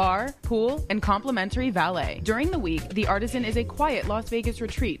 restaurant, bar, pool, and complimentary valet. During the week, the Artisan is a quiet Las Vegas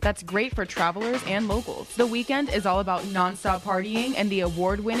retreat that's great for travelers and locals. The weekend is all about nonstop partying and the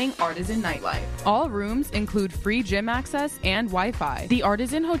award-winning Artisan nightlife. All rooms include free gym access and Wi-Fi. The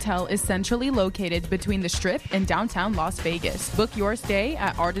Artisan Hotel is centrally located between the Strip and downtown Las Vegas. Book your stay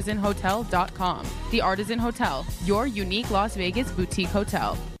at artisanhotel.com. The Artisan Hotel, your unique Las Vegas boutique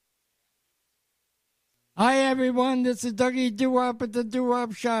hotel. Hi everyone, this is Dougie Doo-Wop at the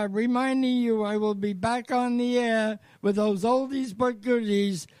Doo-Wop Shop, reminding you I will be back on the air with those oldies but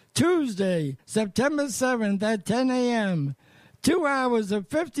goodies Tuesday, September 7th at 10 a.m. 2 hours of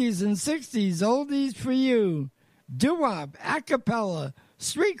 50s and 60s oldies for you. Doo-Wop, a cappella,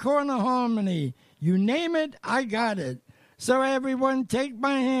 street corner harmony, you name it, I got it. So everyone take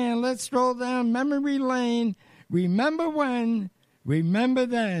my hand, let's stroll down memory lane. Remember when, remember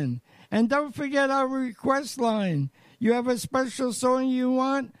then. And don't forget our request line. You have a special song you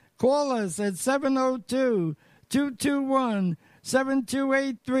want? Call us at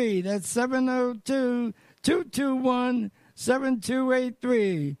 702-221-7283. That's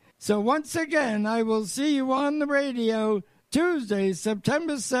 702-221-7283. So once again, I will see you on the radio Tuesday,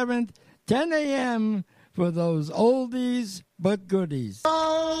 September 7th, 10 a.m. for those oldies but goodies.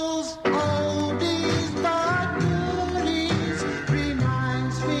 Those oldies but goodies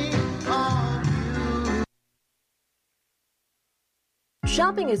reminds me of you.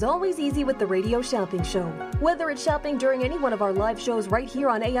 Shopping is always easy with the Radio Shopping Show. Whether it's shopping during any one of our live shows right here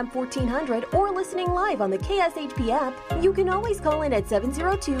on AM 1400 or listening live on the KSHP app, you can always call in at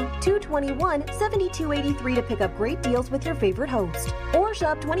 702-221-7283 to pick up great deals with your favorite host. Or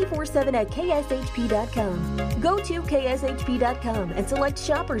shop 24/7 at KSHP.com. Go to KSHP.com and select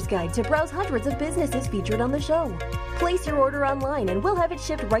Shopper's Guide to browse hundreds of businesses featured on the show. Place your order online and we'll have it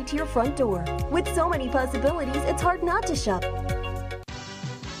shipped right to your front door. With so many possibilities, it's hard not to shop.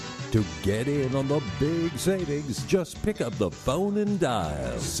 To get in on the big savings, just pick up the phone and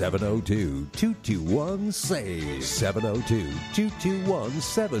dial 702-221-SAVE.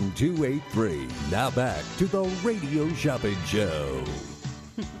 702-221-7283. Now back to the Radio Shopping Show.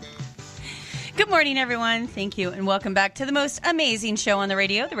 Good morning, everyone. Thank you, and welcome back to the most amazing show on the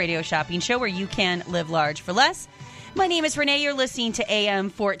Radio Shopping Show, where you can live large for less. My name is Renee. You're listening to AM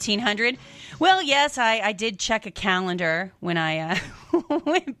 1400. Well, yes, I did check a calendar when I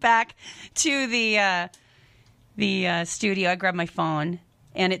went back to the studio. I grabbed my phone,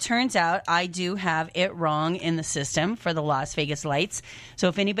 and it turns out I do have it wrong in the system for the Las Vegas Lights. So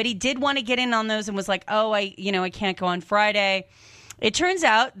if anybody did want to get in on those and was like, oh, I can't go on Friday, it turns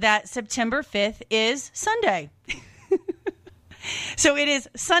out that September 5th is Sunday. So it is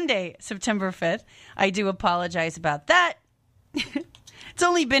Sunday, September 5th. I do apologize about that. It's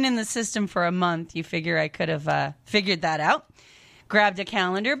only been in the system for a month. You figure I could have figured that out. Grabbed a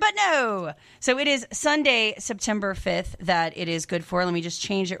calendar, but no. So it is Sunday, September 5th that it is good for. Let me just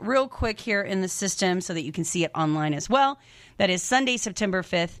change it real quick here in the system so that you can see it online as well. That is Sunday, September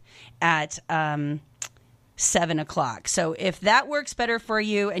 5th at 7 o'clock. So if that works better for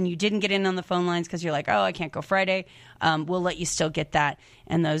you and you didn't get in on the phone lines because you're like, oh, I can't go Friday, we'll let you still get that.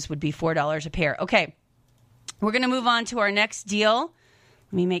 And those would be $4 a pair. Okay, we're going to move on to our next deal.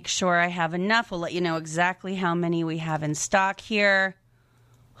 Let me make sure I have enough. We'll let you know exactly how many we have in stock here.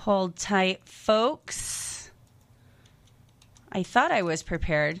 Hold tight, folks. I thought I was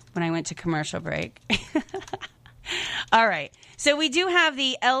prepared when I went to commercial break. All right. So we do have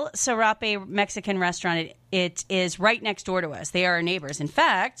the El Sarape Mexican restaurant. It is right next door to us. They are our neighbors. In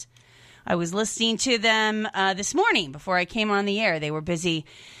fact, I was listening to them this morning before I came on the air. They were busy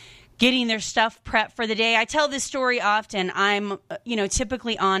getting their stuff prepped for the day. I tell this story often. I'm,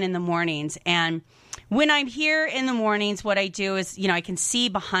 typically on in the mornings. And when I'm here in the mornings, what I do is, I can see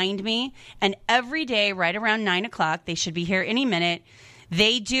behind me. And every day, right around 9 o'clock, they should be here any minute,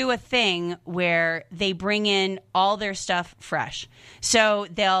 they do a thing where they bring in all their stuff fresh. So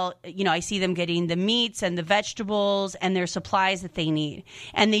they'll, I see them getting the meats and the vegetables and their supplies that they need.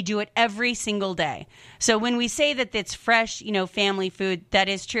 And they do it every single day. So when we say that it's fresh, family food, that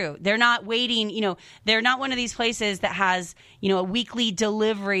is true. They're not waiting, they're not one of these places that has, a weekly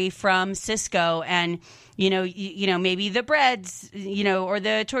delivery from Cisco and, maybe the breads, or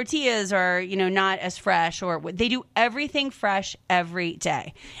the tortillas are, not as fresh, or they do everything fresh every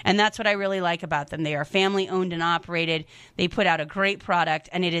day. And that's what I really like about them. They are family owned and operated. They put out a great product,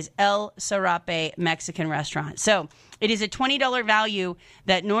 and it is El Sarape Mexican restaurant. So it is a $20 value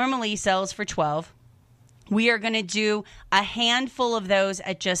that normally sells for $12. We are going to do a handful of those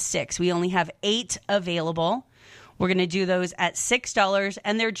at just $6. We only have 8 available. We're going to do those at $6,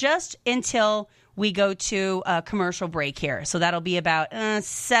 and they're just until we go to a commercial break here. So that'll be about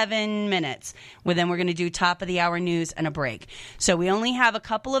 7 minutes. Well, then we're going to do top of the hour news and a break. So we only have a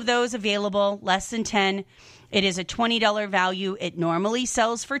couple of those available, less than 10. It is a $20 value. It normally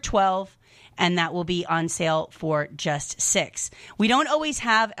sells for $12, and that will be on sale for just $6. We don't always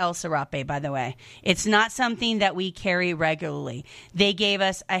have El Sarape, by the way. It's not something that we carry regularly. They gave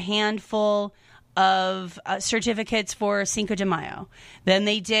us a handful of certificates for Cinco de Mayo. Then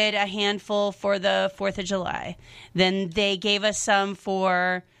they did a handful for the 4th of July. Then they gave us some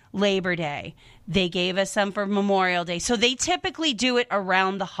for Labor Day. They gave us some for Memorial Day. So they typically do it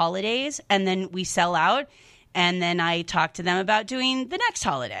around the holidays, and then we sell out. And then I talk to them about doing the next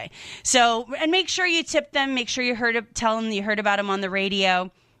holiday. So, and make sure you tip them. Make sure you tell them you heard about them on the radio.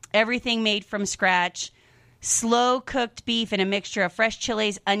 Everything made from scratch. Slow-cooked beef in a mixture of fresh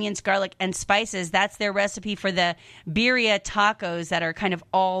chilies, onions, garlic, and spices. That's their recipe for the birria tacos that are kind of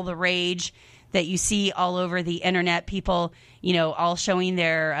all the rage that you see all over the internet. People, all showing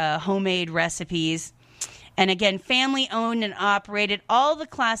their homemade recipes. And again, family-owned and operated. All the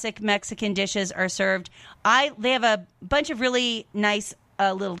classic Mexican dishes are served. They have a bunch of really nice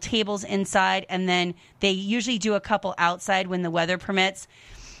little tables inside, and then they usually do a couple outside when the weather permits.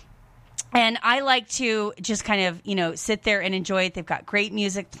 And I like to just kind of, sit there and enjoy it. They've got great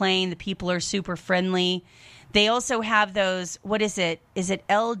music playing. The people are super friendly. They also have those, what is it? Is it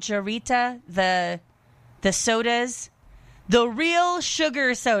El Jarrita? The sodas The real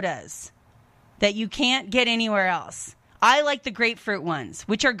sugar sodas that you can't get anywhere else. I like the grapefruit ones,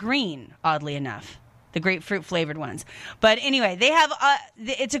 which are green, oddly enough. The grapefruit flavored ones. But anyway, they have,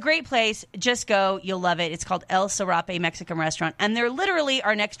 it's a great place. Just go. You'll love it. It's called El Serape Mexican Restaurant. And they're literally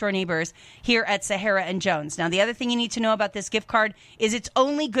our next door neighbors here at Sahara and Jones. Now, the other thing you need to know about this gift card is it's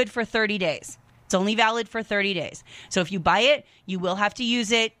only good for 30 days. It's only valid for 30 days. So if you buy it, you will have to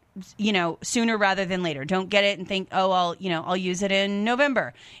use it, sooner rather than later. Don't get it and think, oh, I'll use it in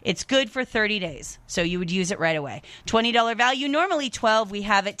November. It's good for 30 days. So you would use it right away. $20 value, normally $12. We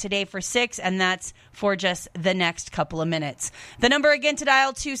have it today for $6, and that's for just the next couple of minutes. The number again to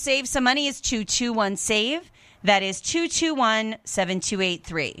dial to save some money is 221-SAVE. That is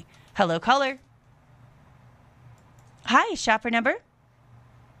 221-7283. Hello, caller. Hi, shopper number.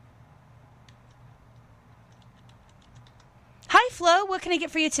 Hi, Flo. What can I get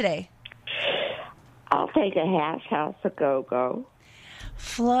for you today? I'll take a Hash House a Go-Go.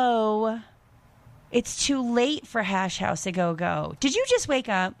 Flo, it's too late for Hash House a Go-Go. Did you just wake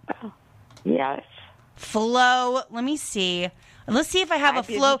up? Yes. Flo, let me see. Let's see if I have a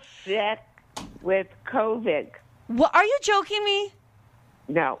Flo. Sick with COVID. What, are you joking me?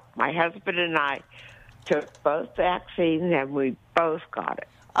 No, my husband and I took both vaccines and we both got it.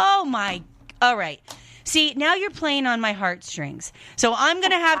 Oh, my. All right. See, now you're playing on my heartstrings. So I'm going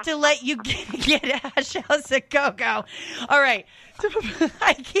to have to let you get Hash House a Go-Go. All right.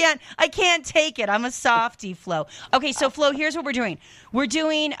 I can't take it. I'm a softie, Flo. Okay, so Flo, here's what we're doing. We're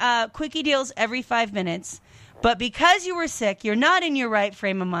doing quickie deals every 5 minutes. But because you were sick, you're not in your right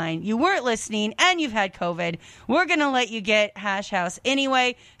frame of mind, you weren't listening, and you've had COVID, we're going to let you get Hash House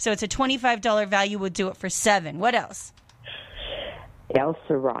anyway. So it's a $25 value. We'll do it for $7. What else? El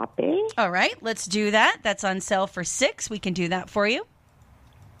Serape. All right, let's do that. That's on sale for $6. We can do that for you.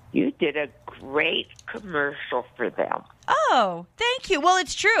 You did a great commercial for them. Oh, thank you. Well,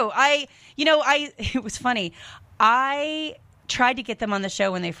 it's true. It was funny. I tried to get them on the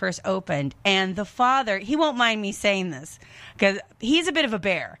show when they first opened, and the father, he won't mind me saying this, because he's a bit of a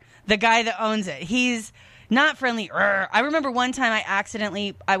bear, the guy that owns it. He's not friendly. I remember one time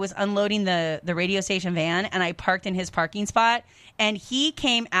I was unloading the radio station van, and I parked in his parking spot, and he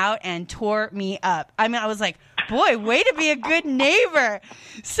came out and tore me up. I mean, I was like, boy, way to be a good neighbor.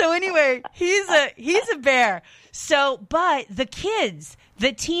 So anyway, he's a bear. So, but the kids,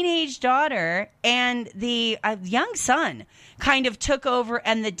 the teenage daughter and the young son kind of took over,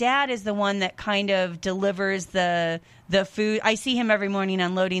 and the dad is the one that kind of delivers the food. I see him every morning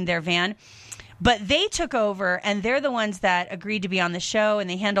unloading their van. But they took over, and they're the ones that agreed to be on the show, and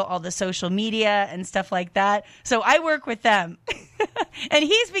they handle all the social media and stuff like that. So I work with them. And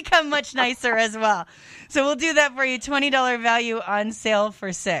he's become much nicer as well. So we'll do that for you. $20 value on sale for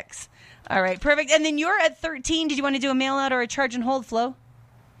 $6. All right, perfect. And then you're at 13. Did you want to do a mail out or a charge and hold, Flo?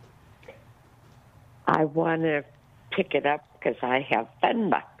 I want to pick it up because I have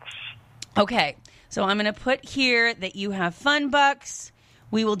Fun Bucks. Okay, so I'm going to put here that you have Fun Bucks.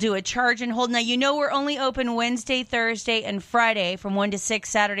 We will do a charge and hold. Now, we're only open Wednesday, Thursday, and Friday from 1 to 6,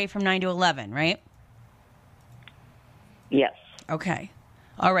 Saturday from 9 to 11, right? Yes. Okay.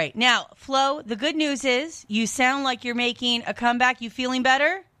 All right. Now, Flo, the good news is you sound like you're making a comeback. You feeling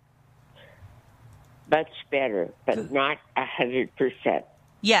better? Much better, but not 100%.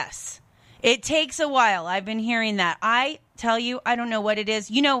 Yes. It takes a while. I've been hearing that. I tell you, I don't know what it is.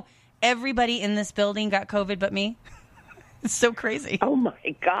 Everybody in this building got COVID but me. It's so crazy. Oh,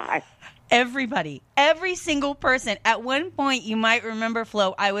 my God. Everybody. Every single person. At one point, you might remember,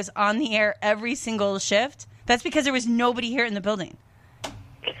 Flo, I was on the air every single shift. That's because there was nobody here in the building.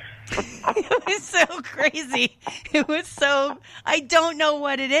 It was so crazy. I don't know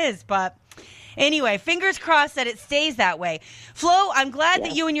what it is, but anyway, fingers crossed that it stays that way. Flo, I'm glad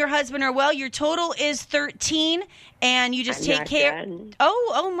that you and your husband are well. Your total is 13, and you just take care. Done.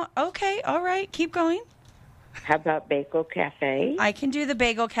 Oh, okay. All right. Keep going. How about Bagel Cafe? I can do the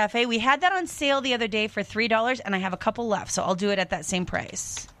Bagel Cafe. We had that on sale the other day for $3, and I have a couple left, so I'll do it at that same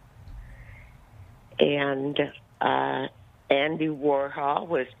price. And Andy Warhol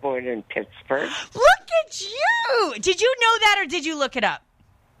was born in Pittsburgh. Look at you! Did you know that, or did you look it up?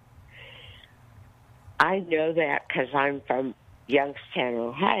 I know that because I'm from Youngstown,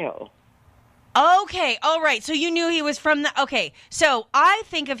 Ohio. Okay, all right. So you knew he was from the... Okay, so I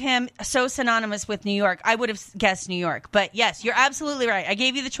think of him so synonymous with New York. I would have guessed New York. But yes, you're absolutely right. I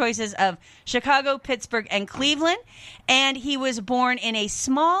gave you the choices of Chicago, Pittsburgh, and Cleveland. And he was born in a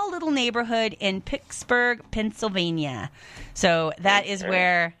small little neighborhood in Pittsburgh, Pennsylvania. So that is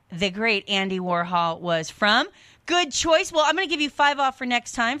where the great Andy Warhol was from. Good choice. Well, I'm going to give you 5 off for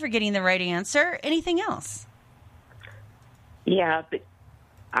next time for getting the right answer. Anything else? Yeah, but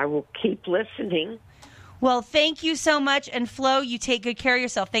I will keep listening. Well, thank you so much. And Flo, you take good care of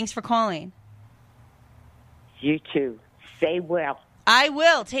yourself. Thanks for calling. You too. Stay well. I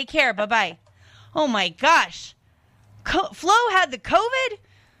will. Take care. Bye-bye. Oh, my gosh. Flo had the COVID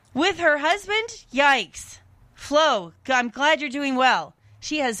with her husband? Yikes. Flo, I'm glad you're doing well.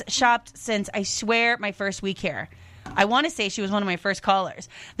 She has shopped since, I swear, my first week here. I want to say she was one of my first callers.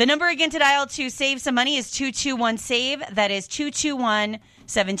 The number again to dial to save some money is 221-SAVE. That is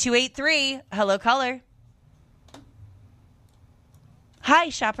 221-7283. Hello, caller. Hi,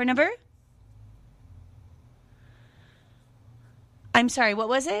 shopper number. I'm sorry, what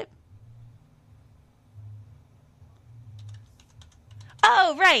was it?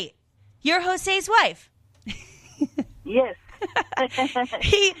 Oh, right. You're Jose's wife. Yes.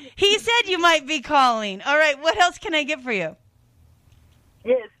 He said you might be calling. All right, what else can I get for you?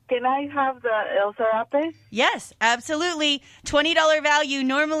 Yes. Can I have the El Zarape? Yes, absolutely. $20 value,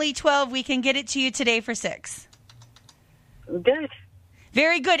 normally $12. We can get it to you today for $6. Good.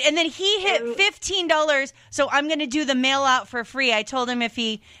 Very good. And then he hit $15, so I'm going to do the mail out for free. I told him if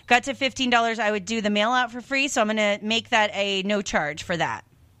he got to $15, I would do the mail out for free, so I'm going to make that a no charge for that.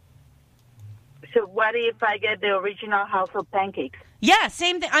 So what if I get the original House of Pancakes? Yeah,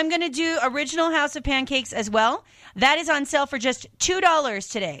 same thing. I'm going to do original House of Pancakes as well. That is on sale for just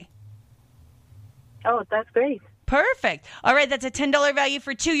 $2 today. Oh, that's great. Perfect. All right, that's a $10 value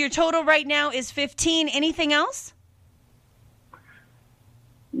for 2. Your total right now is $15. Anything else?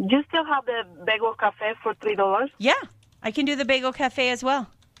 You still have the Bagel Cafe for $3? Yeah, I can do the Bagel Cafe as well.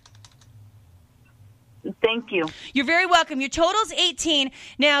 Thank you. You're very welcome. Your total's $18.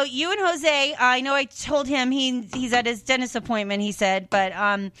 Now, you and Jose, I know I told him he's at his dentist appointment, he said, but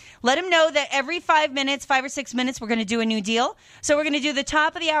let him know that every 5 or 6 minutes, we're going to do a new deal. So we're going to do the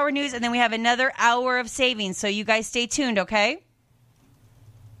top of the hour news, and then we have another hour of savings. So you guys stay tuned, okay?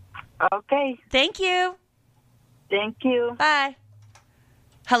 Okay. Thank you. Thank you. Bye.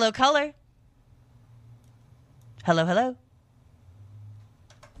 Hello, caller. Hello, hello.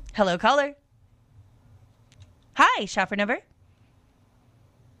 Hello, caller. Hi, shopper number.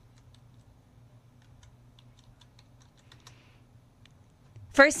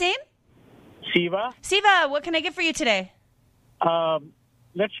 First name? Siva. Siva, what can I get for you today?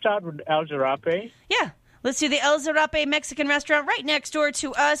 Let's start with El Zarape. Yeah. Let's do the El Zarape Mexican restaurant right next door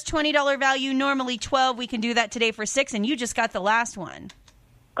to us. $20 value, normally $12. We can do that today for $6, and you just got the last one.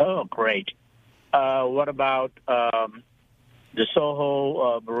 Oh, great. What about the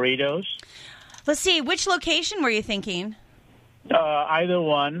Soho burritos? Let's see. Which location were you thinking? Either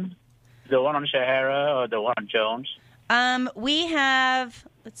one. The one on Sahara or the one on Jones. We have,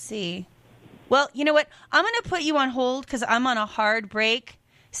 let's see. Well, you know what? I'm going to put you on hold because I'm on a hard break,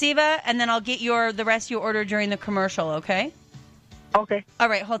 Siva, and then I'll get the rest of your order during the commercial, okay? Okay. All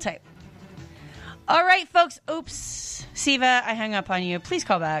right, hold tight. All right, folks. Oops. Siva, I hung up on you. Please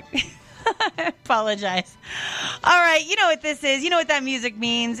call back. I apologize. All right, you know what this is. You know what that music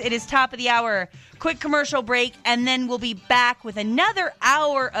means. It is top of the hour. Quick commercial break, and then we'll be back with another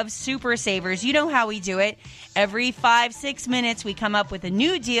hour of Super Savers. You know how we do it. Every 5-6 minutes, we come up with a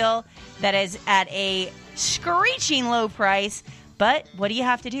new deal that is at a screeching low price. But what do you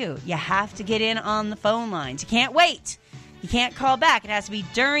have to do? You have to get in on the phone lines. You can't wait. You can't call back. It has to be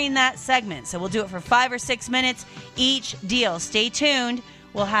during that segment. So we'll do it for 5 or 6 minutes each deal. Stay tuned.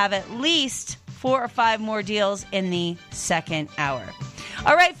 We'll have at least 4 or 5 more deals in the second hour.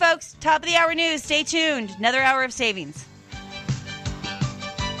 All right, folks, top of the hour news. Stay tuned. Another hour of savings.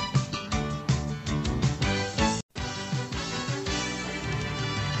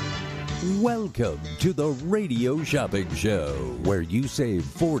 Welcome to the Radio Shopping Show, where you save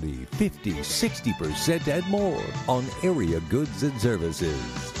 40, 50, 60% and more on area goods and services.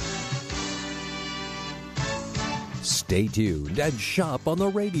 Stay tuned and shop on the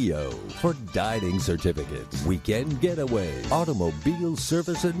radio for dining certificates, weekend getaways, automobile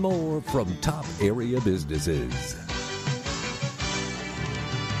service, and more from top area businesses.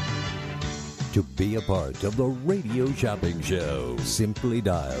 To be a part of the Radio Shopping Show, simply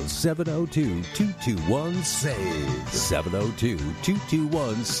dial 702-221-SAVE,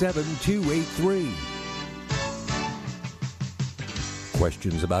 702-221-7283.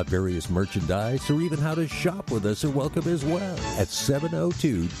 Questions about various merchandise or even how to shop with us are welcome as well at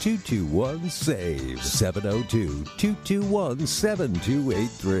 702-221-SAVE,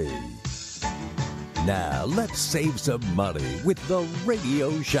 702-221-7283. Now, let's save some money with the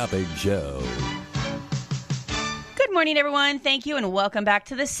Radio Shopping Show. Good morning, everyone. Thank you, and welcome back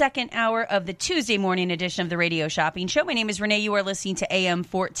to the second hour of the Tuesday morning edition of the Radio Shopping Show. My name is Renee. You are listening to AM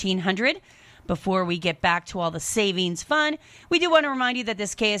 1400. before we get back to all the savings fun, we do want to remind you that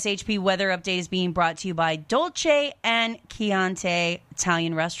this KSHP weather update is being brought to you by Dolce and Chianti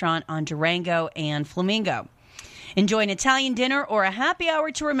Italian Restaurant on Durango and Flamingo. Enjoy an Italian dinner or a happy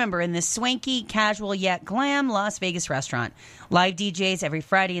hour to remember in this swanky, casual, yet glam Las Vegas restaurant. Live DJs every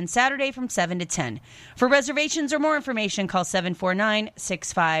Friday and Saturday from 7 to 10. For reservations or more information, call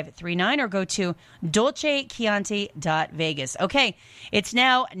 749-6539 or go to dolcechianti.vegas. Okay, it's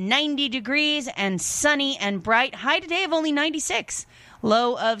now 90 degrees and sunny and bright. High today of only 96.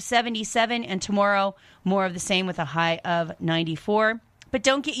 Low of 77. And tomorrow, more of the same with a high of 94. But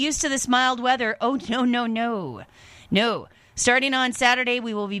don't get used to this mild weather. Oh, no. Starting on Saturday,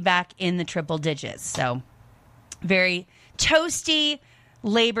 we will be back in the triple digits. So, very toasty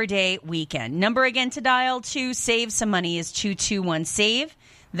Labor Day weekend. Number again to dial to save some money is 221-SAVE.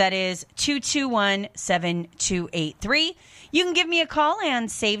 That is 221-7283. You can give me a call and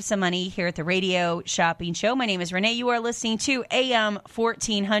save some money here at the Radio Shopping Show. My name is Renee. You are listening to AM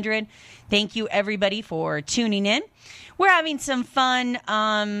 1400. Thank you, everybody, for tuning in. We're having some fun,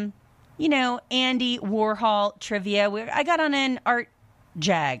 Andy Warhol trivia. I got on an art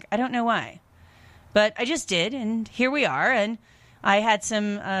jag. I don't know why. But I just did, and here we are. And I had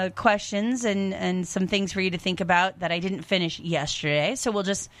some questions and some things for you to think about that I didn't finish yesterday. So we'll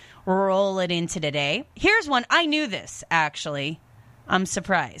just roll it into today. Here's one. I knew this, actually. I'm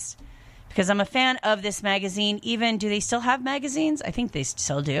surprised. Because I'm a fan of this magazine. Even, do they still have magazines? I think they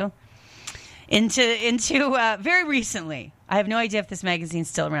still do. Into very recently. I have no idea if this magazine's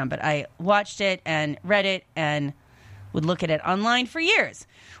still around, but I watched it and read it and would look at it online for years.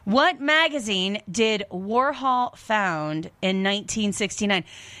 What magazine did Warhol found in 1969?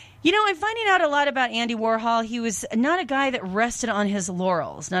 You know, I'm finding out a lot about Andy Warhol. He was not a guy that rested on his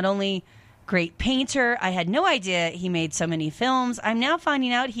laurels. Not only great painter, I had no idea he made so many films. I'm now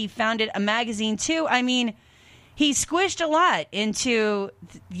finding out he founded a magazine too. I mean, he squished a lot into,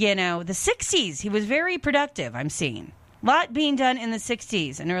 the 60s. He was very productive, I'm seeing. A lot being done in the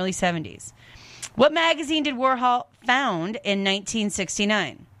 60s and early 70s. What magazine did Warhol found in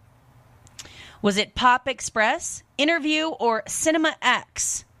 1969? Was it Pop Express, Interview, or Cinema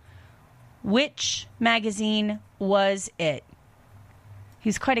X? Which magazine was it?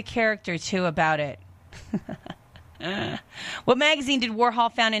 He's quite a character, too, about it. What magazine did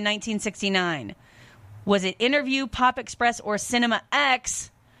Warhol found in 1969? Was it Interview, Pop Express, or Cinema X?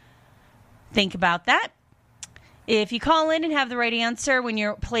 Think about that. If you call in and have the right answer when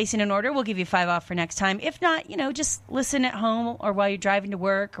you're placing an order, we'll give you 5 off for next time. If not, just listen at home or while you're driving to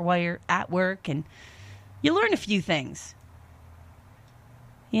work or while you're at work, and you'll learn a few things.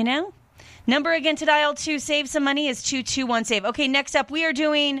 Number again to dial to save some money is 221-SAVE. Okay, next up, we are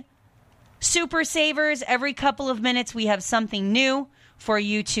doing Super Savers. Every couple of minutes, we have something new for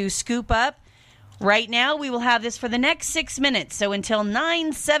you to scoop up. Right now, we will have this for the next 6 minutes, so until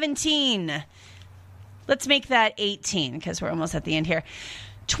 9:17. Let's make that 18 because we're almost at the end here.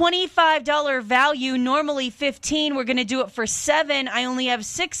 $25 value, normally $15. We're going to do it for $7. I only have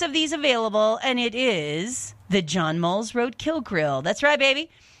 6 of these available, and it is the John Mull's Roadkill Grill. That's right, baby.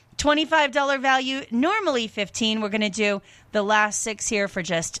 $25 value, normally $15. We're going to do the last 6 here for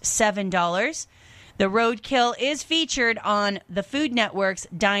just $7. The Roadkill is featured on the Food Network's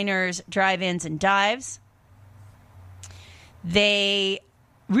Diners, Drive-Ins, and Dives. They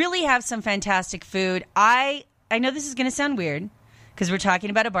really have some fantastic food. I know this is going to sound weird because we're talking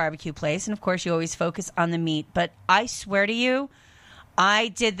about a barbecue place, and of course you always focus on the meat, but I swear to you, I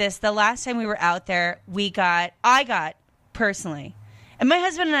did this the last time we were out there. I got personally, and my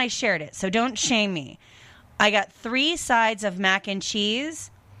husband and I shared it, so don't shame me. I got 3 sides of mac and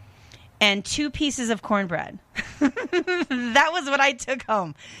cheese and 2 pieces of cornbread. That was what I took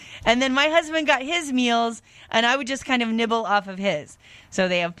home. And then my husband got his meals, and I would just kind of nibble off of his. So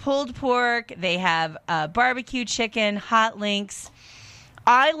they have pulled pork, they have barbecue chicken, hot links.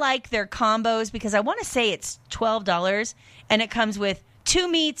 I like their combos because I want to say it's $12, and it comes with 2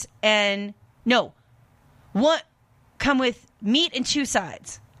 meats and come with meat and 2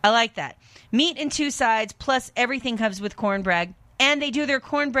 sides. I like that. Meat and 2 sides, plus everything comes with cornbread. And they do their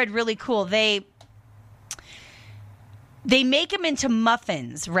cornbread really cool. They make them into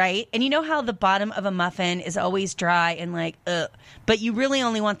muffins, right? And you know how the bottom of a muffin is always dry and but you really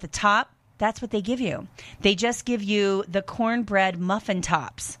only want the top? That's what they give you. They just give you the cornbread muffin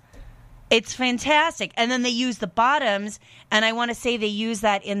tops. It's fantastic. And then they use the bottoms, and I want to say they use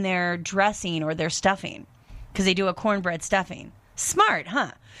that in their dressing or their stuffing because they do a cornbread stuffing. Smart,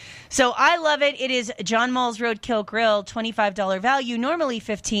 huh? So I love it. It is John Mull's Roadkill Grill, $25 value, normally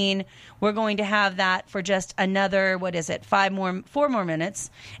 $15. We're going to have that for just another, 4 more minutes,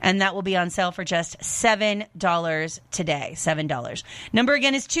 and that will be on sale for just $7 today. $7. Number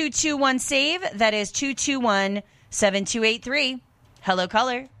again is 221-SAVE. That is 221-7283. Hello,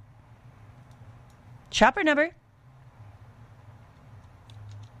 caller. Shopper number.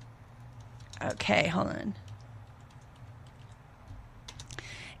 Okay, hold on.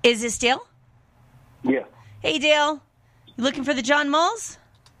 Is this Dale? Yeah. Hey, Dale. You looking for the John Mulls?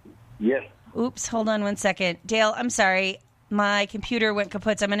 Yes. Oops, hold on one second. Dale, I'm sorry. My computer went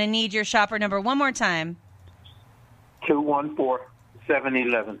kaput. I'm going to need your shopper number one more time.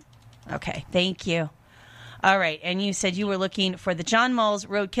 214-711. Okay, thank you. All right, and you said you were looking for the John Mull's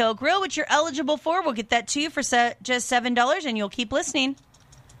Roadkill Grill, which you're eligible for. We'll get that to you for just $7, and you'll keep listening.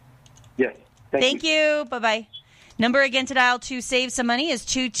 Yes. Thank you. Bye-bye. Number again to dial to save some money is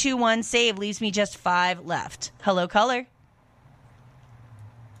 221-SAVE. Leaves me just 5 left. Hello, caller.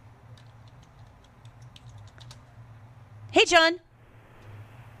 Hey, John.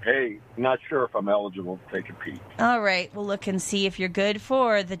 Hey, not sure if I'm eligible to take a peek. All right, we'll look and see if you're good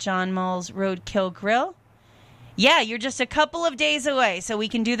for the John Mull's Roadkill Grill. Yeah, you're just a couple of days away, so we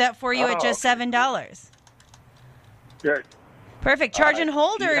can do that for you at just $7. Good. Perfect. Charge and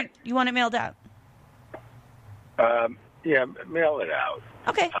hold, or you want it mailed out? Yeah, mail it out.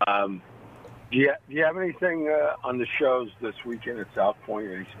 Okay. Do you have anything on the shows this weekend at South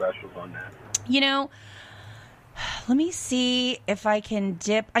Point? Any specials on that? You know, let me see if I can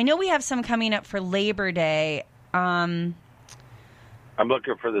dip. I know we have some coming up for Labor Day. I'm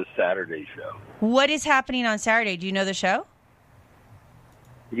looking for the Saturday show. What is happening on Saturday? Do you know the show?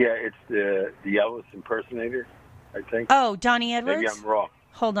 Yeah, it's the Elvis impersonator, I think. Oh, Donnie Edwards? Maybe I'm wrong.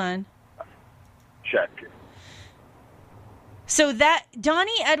 Hold on. Check. So that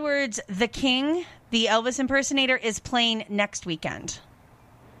Donnie Edwards, the King, the Elvis impersonator, is playing next weekend.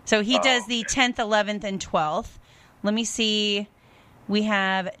 So he does the 10th, 11th, and 12th. Let me see. We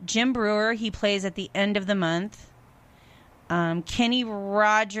have Jim Brewer. He plays at the end of the month. Kenny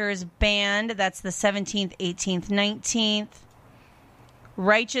Rogers Band. That's the 17th, 18th, 19th.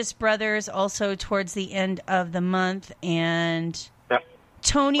 Righteous Brothers also towards the end of the month. And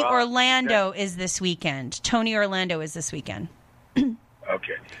Tony Orlando is this weekend. Tony Orlando is this weekend.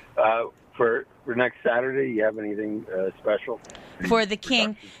 Okay. For next Saturday, you have anything special? For the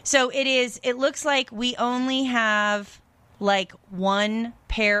King. So it looks like we only have like one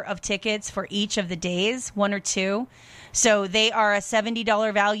pair of tickets for each of the days, 1 or 2. So they are a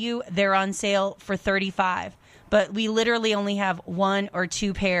 $70 value. They're on sale for $35. But we literally only have 1 or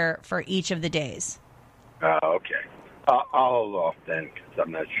 2 pair for each of the days. Okay. I'll hold off then because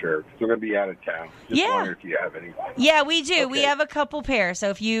I'm not sure. We're going to be out of town. Just wondering if you have any. Yeah, we do. Okay. We have a couple pairs. So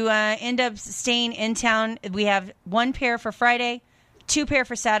if you end up staying in town, we have 1 pair for Friday, 2 pair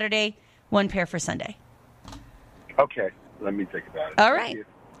for Saturday, 1 pair for Sunday. Okay. Let me think about it. All right.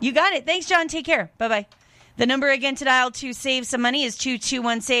 You got it. Thanks, John. Take care. Bye-bye. The number again to dial to save some money is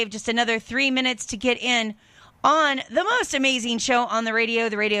 221-SAVE. Just another 3 minutes to get in on the most amazing show on the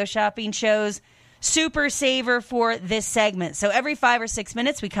radio shopping shows. Super saver for this segment. So every 5 or 6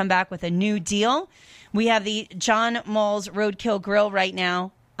 minutes, we come back with a new deal. We have the John Mull's Roadkill Grill right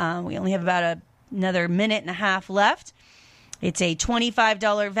now. We only have about another minute and a half left. It's a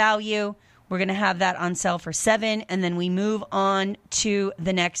 $25 value. We're going to have that on sale for $7, and then we move on to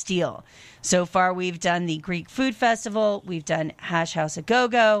the next deal. So far, we've done the Greek Food Festival. We've done Hash House A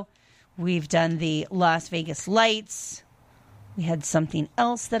Go-Go. We've done the Las Vegas Lights. We had something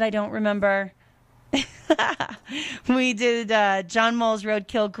else that I don't remember. We did John Mull's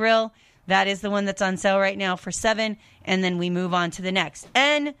Roadkill Grill. That is the one that's on sale right now for $7, and then we move on to the next.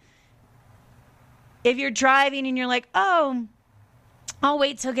 And if you're driving and you're like, oh, I'll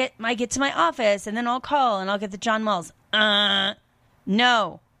wait till I get to my office, and then I'll call and I'll get the John Mull's.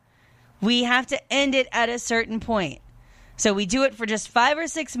 No. We have to end it at a certain point. So we do it for just 5 or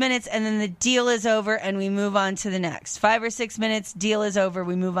 6 minutes, and then the deal is over, and we move on to the next. 5 or 6 minutes, deal is over,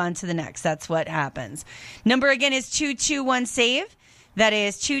 we move on to the next. That's what happens. Number again is 221-SAVE. That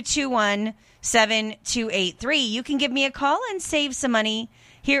is 221-7283. You can give me a call and save some money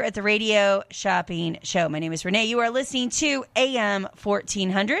here at the Radio Shopping Show. My name is Renee. You are listening to AM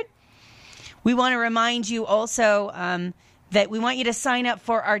 1400. We want to remind you also that we want you to sign up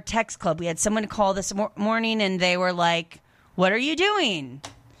for our text club. We had someone call this morning, and they were like, what are you doing?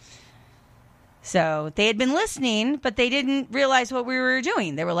 So they had been listening, but they didn't realize what we were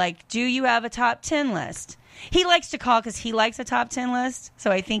doing. They were like, do you have a top 10 list? He likes to call because he likes a top 10 list.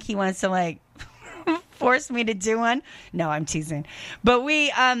 So I think he wants to forced me to do one. No, I'm teasing. But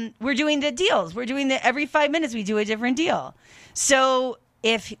we're doing the deals. We're doing every 5 minutes we do a different deal. So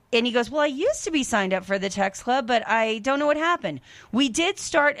and he goes, well, I used to be signed up for the text club, but I don't know what happened. We did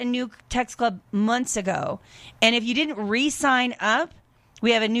start a new text club months ago. And if you didn't re-sign up,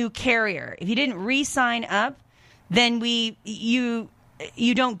 we have a new carrier. If you didn't re-sign up, then you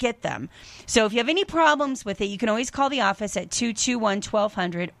don't get them. So if you have any problems with it, you can always call the office at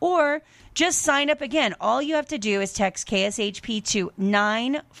 221-1200 or just sign up again. All you have to do is text KSHP to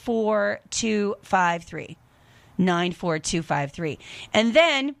 94253. 94253. And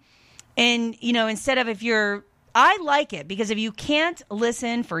then, instead of I like it because if you can't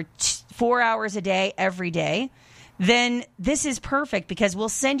listen for 4 hours a day every day, then this is perfect because we'll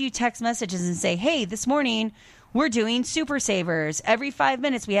send you text messages and say, hey, this morning we're doing Super Savers. Every 5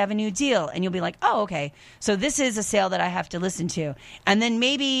 minutes we have a new deal. And you'll be like, oh, okay. So this is a sale that I have to listen to. And then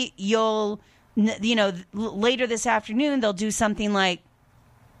maybe later this afternoon, they'll do something like,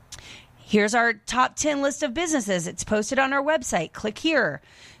 here's our top 10 list of businesses. It's posted on our website. Click here.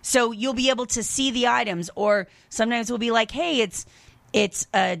 So you'll be able to see the items. Or sometimes we'll be like, hey, it's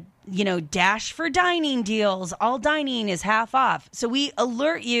a Dash for dining deals. All dining is half off. So we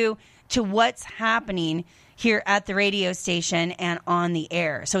alert you to what's happening here at the radio station and on the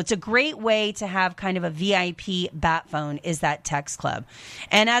air. So it's a great way to have kind of a VIP bat phone is that text club.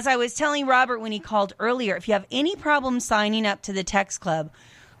 And as I was telling Robert when he called earlier, if you have any problem signing up to the text club,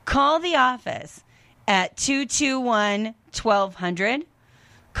 call the office at 221-1200.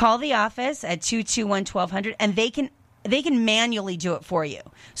 Call the office at 221-1200 and they can manually do it for you.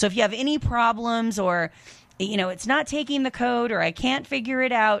 So if you have any problems or it's not taking the code or I can't figure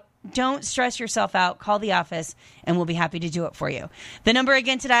it out, don't stress yourself out. Call the office, and we'll be happy to do it for you. The number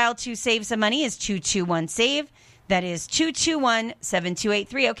again to dial to save some money is 221-SAVE. That is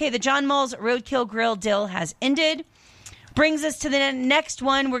 221-7283. Okay, the John Mull's Roadkill Grill Dill has ended. Brings us to the next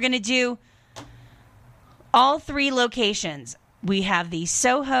one. We're going to do all 3 locations. We have the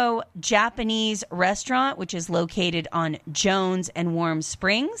Soho Japanese restaurant, which is located on Jones and Warm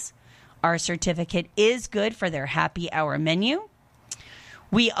Springs. Our certificate is good for their happy hour menu.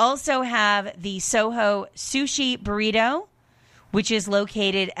 We also have the Soho Sushi Burrito, which is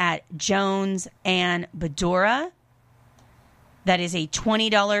located at Jones and Bedora. That is a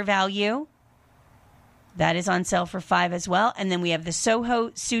 $20 value. That is on sale for $5 as well. And then we have the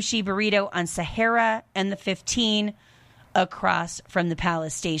Soho Sushi Burrito on Sahara and the 15 across from the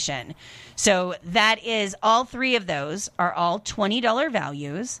Palace Station. So that is all 3 of those are all $20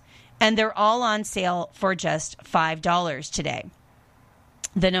 values, and they're all on sale for just $5 today.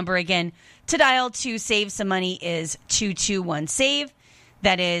 The number again to dial to save some money is 221-SAVE.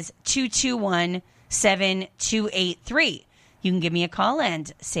 That is 221-7283. You can give me a call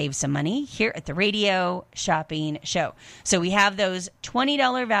and save some money here at the Radio Shopping Show. So we have those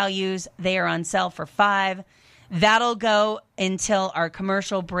 $20 values. They are on sale for $5. That'll go until our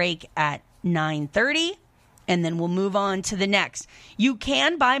commercial break at 9:30, and then we'll move on to the next. You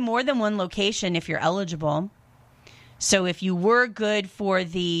can buy more than one location if you're eligible. So if you were good for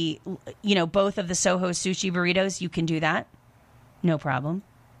both of the Soho Sushi Burritos, you can do that. No problem.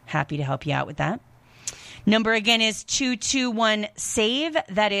 Happy to help you out with that. Number again is 221-SAVE.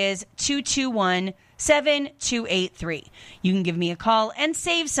 That is 221-7283. You can give me a call and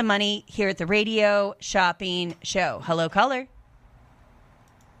save some money here at the Radio Shopping Show. Hello, caller.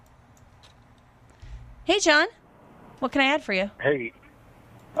 Hey, John. What can I add for you? Hey.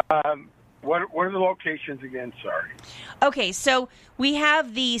 What are the locations again? Sorry. Okay, so we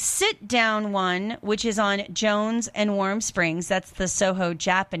have the sit-down one, which is on Jones and Warm Springs. That's the Soho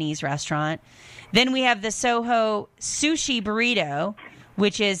Japanese restaurant. Then we have the Soho Sushi Burrito,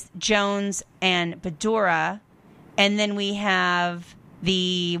 which is Jones and Bedora. And then we have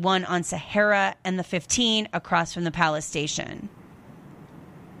the one on Sahara and the 15 across from the Palace Station.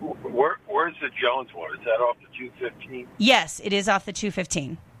 Where's the Jones one? Is that off the 215? Yes, it is off the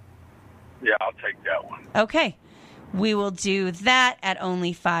 215. Yeah, I'll take that one. Okay. We will do that at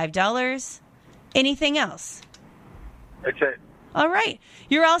only $5. Anything else? That's it. All right.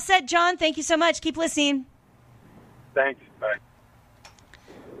 You're all set, John. Thank you so much. Keep listening. Thanks. Bye.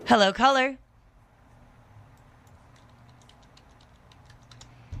 Hello, caller.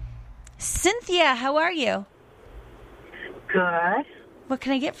 Cynthia, how are you? Good. What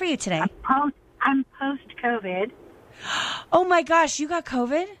can I get for you today? I'm post-COVID. Oh, my gosh. You got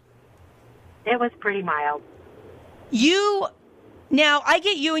COVID? It was pretty mild. Now, I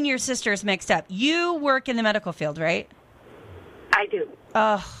get you and your sisters mixed up. You work in the medical field, right? I do.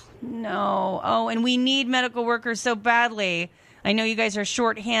 Oh, no. Oh, and we need medical workers so badly. I know you guys are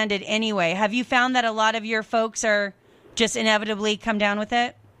short-handed anyway. Have you found that a lot of your folks are just inevitably come down with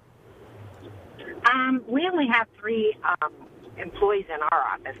it? We only have 3 employees in our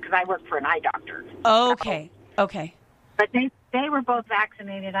office because I work for an eye doctor. Okay. But they were both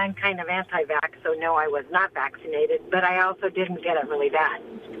vaccinated. I'm kind of anti-vax, so no, I was not vaccinated. But I also didn't get it really bad.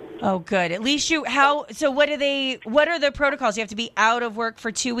 Oh, good. At least so what are the protocols? You have to be out of work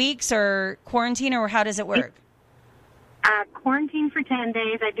for 2 weeks or quarantine, or how does it work? Quarantine for 10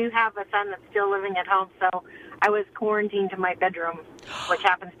 days. I do have a son that's still living at home, so I was quarantined to my bedroom, which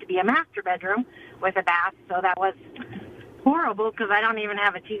happens to be a master bedroom with a bath. So that was horrible because I don't even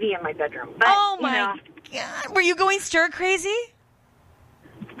have a TV in my bedroom. But, oh, my God. Were you going stir crazy?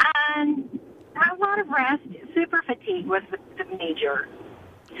 A lot of rest. Super fatigue was the major.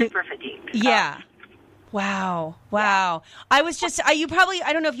 Super fatigue. Yeah. Wow. I was just, I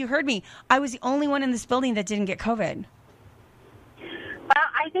don't know if you heard me. I was the only one in this building that didn't get COVID. Well,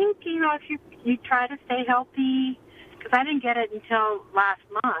 I think, if you try to stay healthy, because I didn't get it until last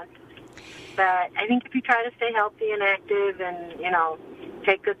month, but I think if you try to stay healthy and active and,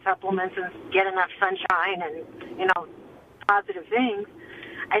 take good supplements and get enough sunshine and, positive things,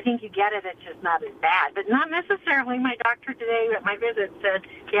 I think you get it. It's just not as bad. But not necessarily. My doctor today at my visit said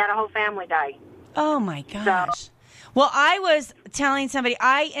he had a whole family die. Oh, my gosh. Well, I was telling somebody,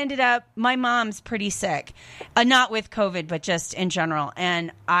 my mom's pretty sick. Not with COVID, but just in general.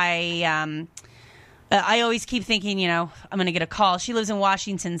 And I always keep thinking, I'm going to get a call. She lives in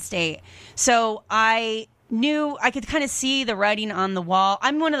Washington State. So I knew I could kind of see the writing on the wall.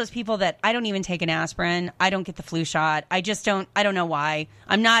 I'm one of those people that I don't even take an aspirin. I don't get the flu shot. I don't know why.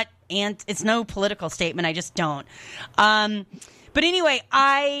 It's no political statement. I just don't. But anyway,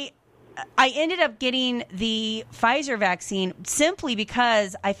 I ended up getting the Pfizer vaccine simply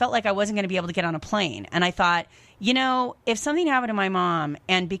because I felt like I wasn't going to be able to get on a plane. And I thought, if something happened to my mom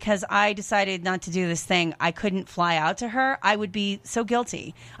and because I decided not to do this thing, I couldn't fly out to her, I would be so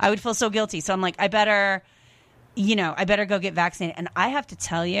guilty. I would feel so guilty. So I'm like, I better go get vaccinated. And I have to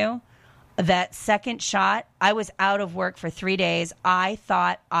tell you, that second shot, I was out of work for 3 days. I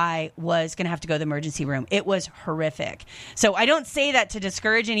thought I was going to have to go to the emergency room. It was horrific. So I don't say that to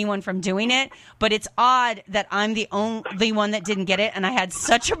discourage anyone from doing it, but it's odd that I'm the only one that didn't get it, and I had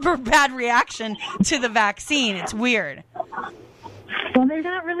such a bad reaction to the vaccine. It's weird. Well, they're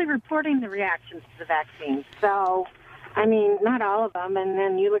not really reporting the reactions to the vaccine. So, not all of them. And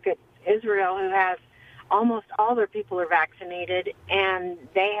then you look at Israel, who has almost all their people are vaccinated, and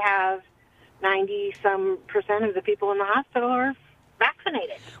they have 90-some% of the people in the hospital are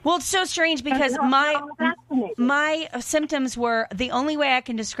vaccinated. Well, it's so strange because my symptoms were, the only way I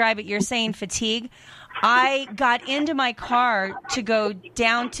can describe it, you're saying fatigue. I got into my car to go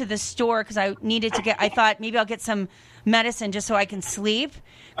down to the store because I thought maybe I'll get some medicine just so I can sleep,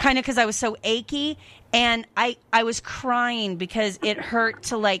 kind of because I was so achy. And I was crying because it hurt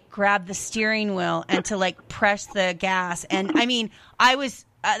to grab the steering wheel and to press the gas. And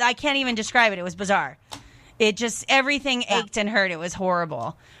I can't even describe it. It was bizarre. It just, everything ached and hurt. It was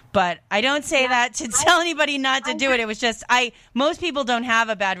horrible. But I don't say that to tell anybody not to do it. It was just, most people don't have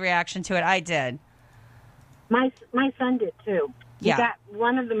a bad reaction to it. I did. My son did too. He Yeah. got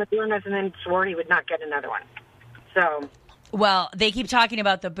one of the Modernas and then swore he would not get another one. So. Well, they keep talking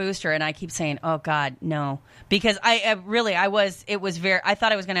about the booster, and I keep saying, "Oh God, no!" Because I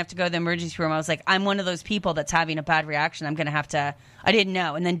thought I was going to have to go to the emergency room. I was like, I'm one of those people that's having a bad reaction. I'm going to have to. I didn't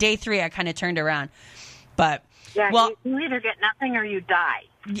know, and then day 3, I kind of turned around. But you either get nothing or you die.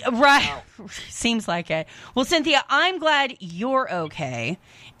 Right, seems like it. Well, Cynthia, I'm glad you're okay.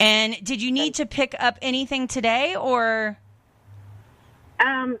 And did you need to pick up anything today, or?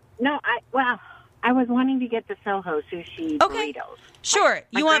 No, I was wanting to get the Soho sushi burritos. Sure.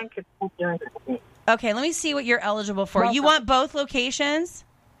 My grandkids won't do it. Okay, let me see what you're eligible for. You want both locations?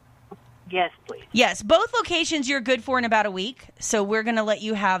 Yes, please. Yes, both locations you're good for in about a week. So we're going to let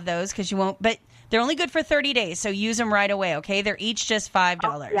you have those because you won't. But they're only good for 30 days, so use them right away, okay? They're each just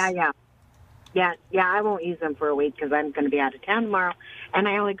 $5. Yeah, I won't use them for a week because I'm going to be out of town tomorrow, and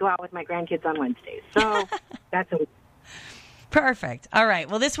I only go out with my grandkids on Wednesdays. So that's a week. Perfect. All right.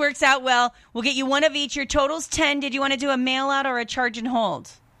 Well, this works out well. We'll get you one of each. Your total's 10. Did you want to do a mail out or a charge and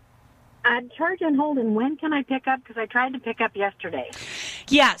hold? Charge and hold. And when can I pick up? Because I tried to pick up yesterday.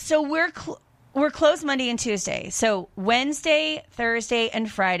 Yeah. So we're closed Monday and Tuesday. So Wednesday, Thursday,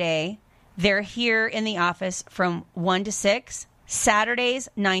 and Friday, they're here in the office from 1 to 6. Saturdays,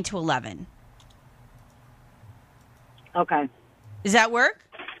 9 to 11. Okay. Does that work?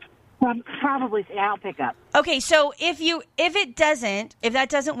 Probably. I'll pick up. Okay, so if that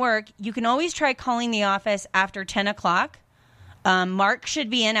doesn't work, you can always try calling the office after 10 o'clock. Mark should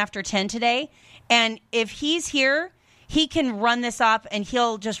be in after 10 today. And if he's here, he can run this up and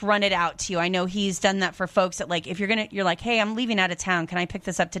he'll just run it out to you. I know he's done that for folks that, like, if you're like, hey, I'm leaving out of town. Can I pick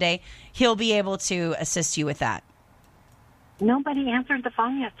this up today? He'll be able to assist you with that. Nobody answered the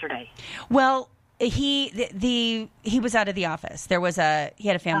phone yesterday. Well, he was out of the office. He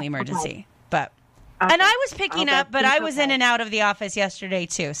had a family emergency, okay. but Okay. and I was picking Okay. up, but I was in and out of the office yesterday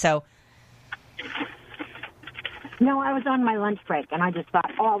too. So No, I was on my lunch break, and I just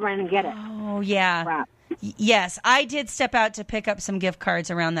thought, I'll run and get it. oh yeah, Crap. Yes, I did step out to pick up some gift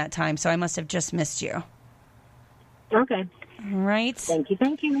cards around that time, so I must have just missed you. Okay. All right. Thank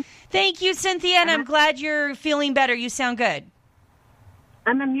you. Thank you, Cynthia, and I'm glad you're feeling better. You sound good.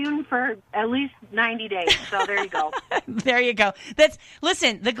 I'm immune for at least 90 days, so there you go. There you go.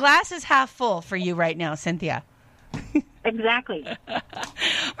 Listen, the glass is half full for you right now, Cynthia. Exactly. All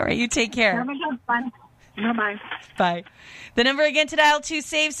right, you take care. Have fun. Bye-bye. Bye. The number again to dial to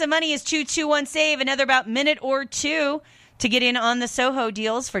save some money is 221-SAVE. Another about minute or two to get in on the Soho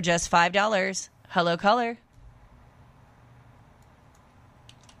deals for just $5. Hello, caller.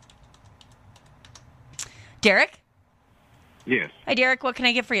 Derek? Yes. Hi, Derek. What can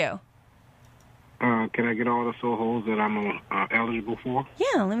I get for you? Can I get all the Sohos that I'm eligible for?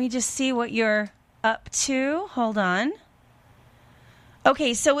 Yeah, let me just see what you're up to. Hold on.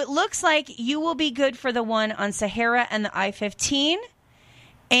 Okay, so it looks like you will be good for the one on Sahara and the I-15,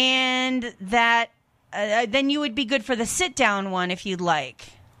 and that then you would be good for the sit-down one if you'd like,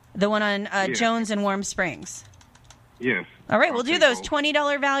 the one on Jones and Warm Springs. Yes. All right, we'll do those.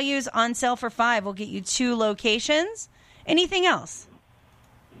 $20 values on sale for $5. We'll get you 2 locations. Anything else?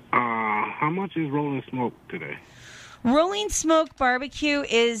 How much is Rolling Smoke today? Rolling Smoke Barbecue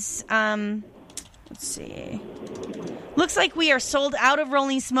is, let's see. Looks like we are sold out of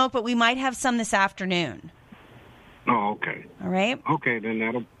Rolling Smoke, but we might have some this afternoon. Oh, okay. All right. Okay,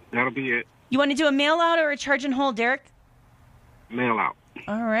 then that'll be it. You want to do a mail out or a charge and hold, Derek? Mail out.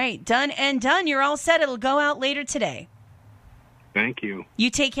 All right. Done and done. You're all set. It'll go out later today. Thank you. You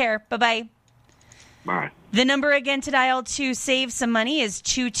take care. Bye-bye. Bye. The number again to dial to save some money is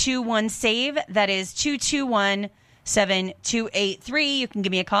 221-SAVE. That is 221-7283. You can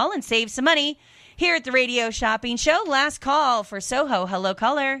give me a call and save some money here at the Radio Shopping Show. Last call for Soho. Hello,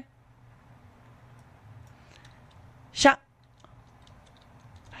 caller.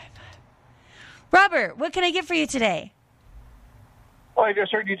 Robert, what can I get for you today? Well, I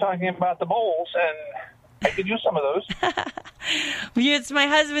just heard you talking about the bowls, and I could use some of those. It's my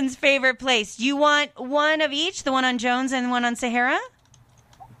husband's favorite place. Do you want one of each, the one on Jones and one on Sahara?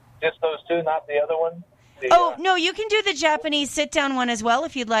 Just those two, not the other one? No, you can do the Japanese sit-down one as well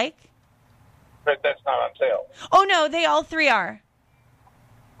if you'd like. But that's not on sale. Oh, no, they all 3 are.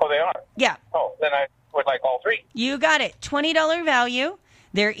 Oh, they are? Yeah. Oh, then I would like all 3. You got it. $20 value.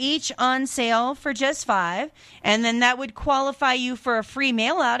 They're each on sale for just $5, and then that would qualify you for a free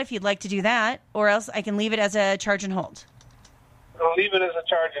mail-out if you'd like to do that, or else I can leave it as a charge and hold. I'll leave it as a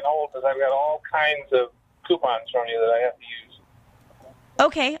charge and hold because I've got all kinds of coupons from you that I have to use.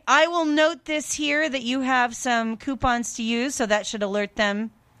 Okay, I will note this here that you have some coupons to use, so that should alert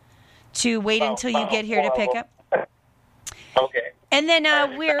them to wait until you get here to pick up. Okay. And then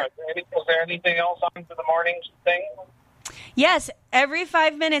Was there anything else on for the morning thing? Yes, every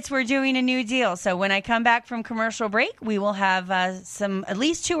 5 minutes we're doing a new deal. So when I come back from commercial break, we will have at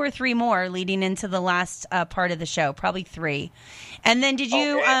least 2 or 3 more leading into the last part of the show, probably 3. And then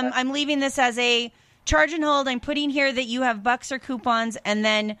I'm leaving this as a charge and hold. I'm putting here that you have bucks or coupons, and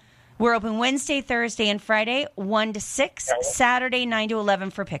then we're open Wednesday, Thursday, and Friday, 1 to 6, Saturday, 9 to 11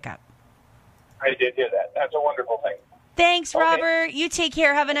 for pickup. I did hear that. That's a wonderful thing. Thanks, Robert. You take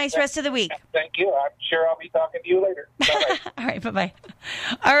care. Have a nice rest of the week. Thank you. I'm sure I'll be talking to you later. Bye-bye. All right, bye-bye.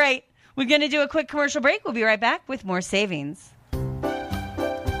 All right, we're going to do a quick commercial break. We'll be right back with more savings.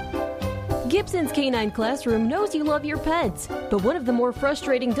 Gibson's Canine Classroom knows you love your pets, but one of the more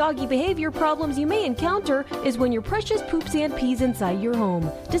frustrating doggy behavior problems you may encounter is when your precious poops and pees inside your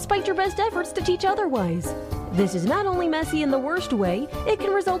home, despite your best efforts to teach otherwise. This is not only messy in the worst way, it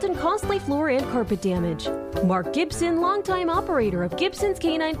can result in costly floor and carpet damage. Mark Gibson, longtime operator of Gibson's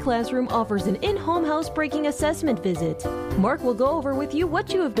Canine Classroom, offers an in-home housebreaking assessment visit. Mark will go over with you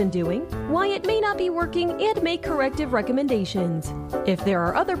what you have been doing, why it may not be working, and make corrective recommendations. If there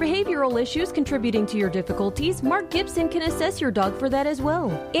are other behavioral issues contributing to your difficulties, Mark Gibson can assess your dog for that as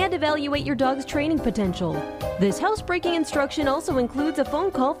well, and evaluate your dog's training potential. This housebreaking instruction also includes a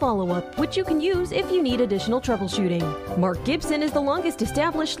phone call follow-up, which you can use if you need additional professional troubleshooting. Mark Gibson is the longest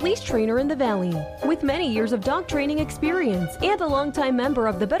established leash trainer in the Valley, with many years of dog training experience and a longtime member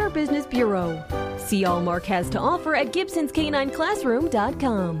of the Better Business Bureau. See all Mark has to offer at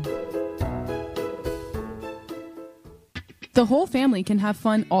Gibson'sCanineClassroom.com. The whole family can have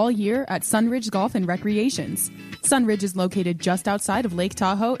fun all year at Sunridge Golf and Recreations. Sunridge is located just outside of Lake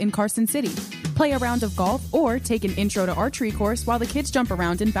Tahoe in Carson City. Play a round of golf or take an intro to archery course while the kids jump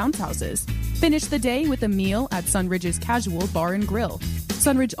around in bounce houses. Finish the day with a meal at Sunridge's Casual Bar and Grill.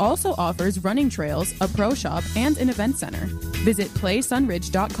 Sunridge also offers running trails, a pro shop, and an event center. Visit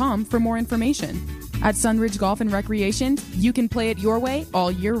PlaySunridge.com for more information. At Sunridge Golf and Recreations, you can play it your way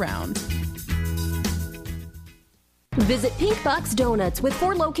all year round. Visit Pink Box Donuts with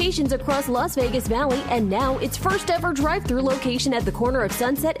 4 locations across Las Vegas Valley and now its first ever drive-through location at the corner of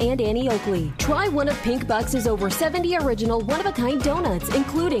Sunset and Annie Oakley. Try one of Pink Box's over 70 original one-of-a-kind donuts,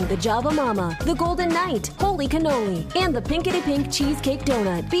 including the Java Mama, the Golden Knight, Holy Cannoli, and the Pinkity Pink Cheesecake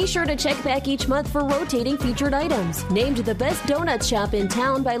Donut. Be sure to check back each month for rotating featured items. Named the best donut shop in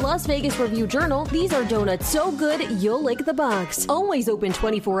town by Las Vegas Review-Journal, these are donuts so good you'll lick the box. Always open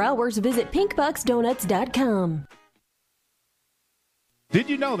 24 hours. Visit pinkboxdonuts.com. Did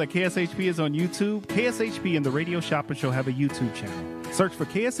you know that KSHP is on YouTube? KSHP and the Radio Shopper Show have a YouTube channel. Search for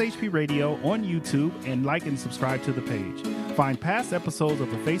KSHP Radio on YouTube and like and subscribe to the page. Find past episodes of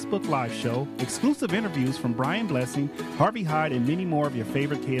the Facebook Live show, exclusive interviews from Brian Blessing, Harvey Hyde, and many more of your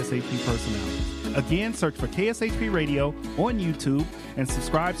favorite KSHP personalities. Again, search for KSHP Radio on YouTube and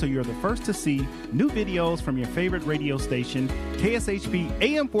subscribe so you're the first to see new videos from your favorite radio station, KSHP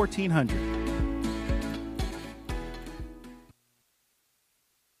AM 1400.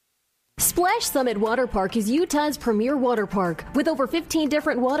 Splash Summit Water Park is Utah's premier water park. With over 15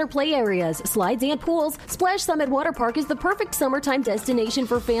 different water play areas, slides, and pools, Splash Summit Water Park is the perfect summertime destination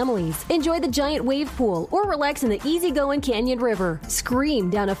for families. Enjoy the giant wave pool or relax in the easygoing Canyon River.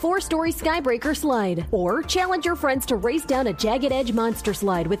 Scream down a 4-story Skybreaker slide. Or challenge your friends to race down a Jagged Edge monster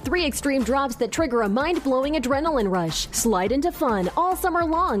slide with 3 extreme drops that trigger a mind-blowing adrenaline rush. Slide into fun all summer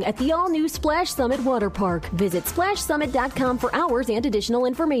long at the all-new Splash Summit Water Park. Visit SplashSummit.com for hours and additional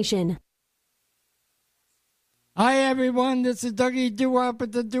information. Hi, everyone. This is Dougie Doo-Wop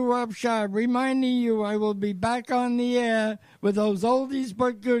at the Doo-Wop Shop, reminding you I will be back on the air with those oldies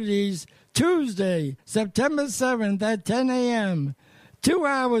but goodies Tuesday, September 7th at 10 a.m. 2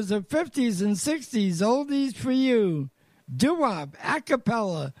 hours of 50s and 60s oldies for you. Doo-Wop, a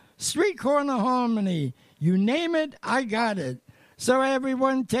cappella, street corner harmony. You name it, I got it. So,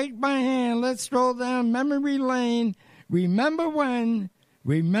 everyone, take my hand. Let's stroll down memory lane. Remember when,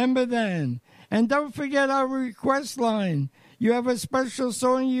 remember then. And don't forget our request line. You have a special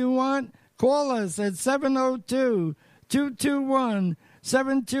song you want? Call us at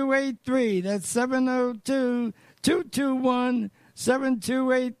 702-221-7283. That's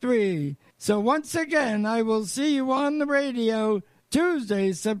 702-221-7283. So once again, I will see you on the radio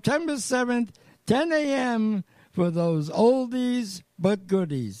Tuesday, September 7th, 10 a.m. for those oldies but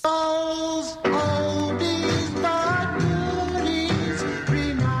goodies. Those oldies but goodies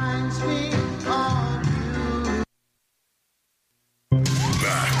reminds me of you.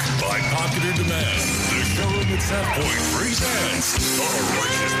 Back by popular demand, the showroom at South Point presents The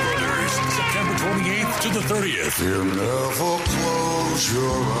Righteous Brothers, September 28th to the 30th. You never close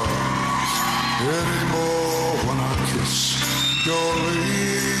your eyes anymore when I kiss your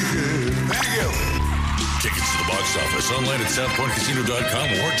lips. Thank you. Tickets to the box office online at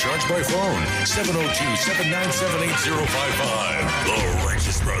SouthPointCasino.com or charged by phone 702-797-8055. The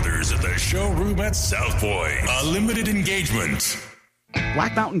Righteous Brothers at the showroom at South Point. A limited engagement.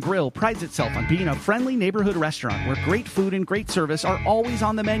 Black Mountain Grill prides itself on being a friendly neighborhood restaurant where great food and great service are always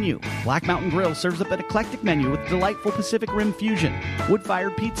on the menu. Black Mountain Grill serves up an eclectic menu with delightful Pacific Rim fusion,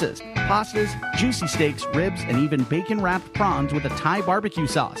 wood-fired pizzas, pastas, juicy steaks, ribs, and even bacon-wrapped prawns with a Thai barbecue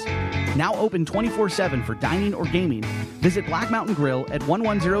sauce. Now open 24/7 for dining or gaming. Visit Black Mountain Grill at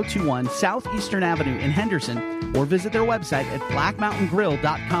 11021 Southeastern Avenue in Henderson or visit their website at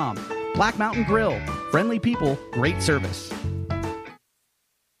blackmountaingrill.com. Black Mountain Grill. Friendly people, great service.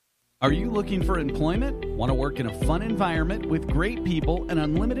 Are you looking for employment? Want to work in a fun environment with great people and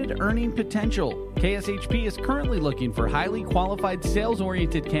unlimited earning potential? KSHP is currently looking for highly qualified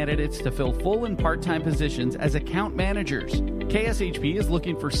sales-oriented candidates to fill full and part-time positions as account managers. KSHP is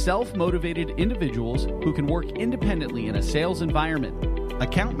looking for self-motivated individuals who can work independently in a sales environment.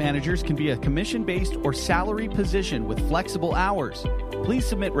 Account managers can be a commission-based or salary position with flexible hours. Please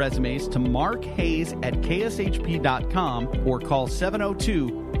submit resumes to Mark Hayes at kshp.com or call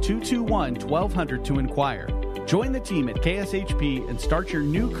 702-221-1200 to inquire. Join the team at KSHP and start your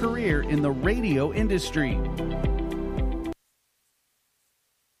new career in the radio industry.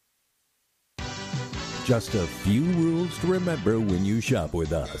 Just a few rules to remember when you shop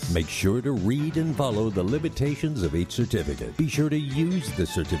with us. Make sure to read and follow the limitations of each certificate. Be sure to use the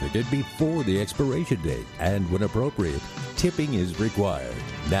certificate before the expiration date. And when appropriate, tipping is required.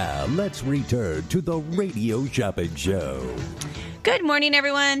 Now, let's return to the Radio Shopping Show. Good morning,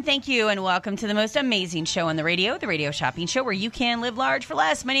 everyone. Thank you, and welcome to the most amazing show on the Radio Shopping Show, where you can live large for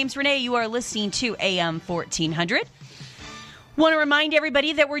less. My name's Renee. You are listening to AM 1400. Want to remind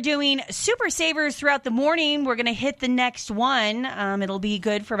everybody that we're doing Super Savers throughout the morning. We're going to hit the next one. It'll be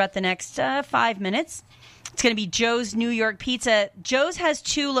good for about the next 5 minutes. It's going to be Joe's New York Pizza. Joe's has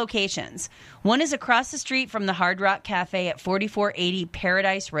 2 locations. One is across the street from the Hard Rock Cafe at 4480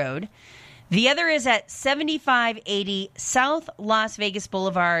 Paradise Road. The other is at 7580 South Las Vegas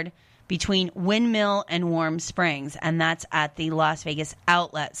Boulevard between Windmill and Warm Springs, and that's at the Las Vegas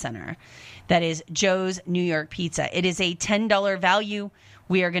Outlet Center. That is Joe's New York Pizza. It is a $10 value.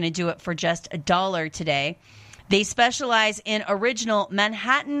 We are going to do it for just $1 today. They specialize in original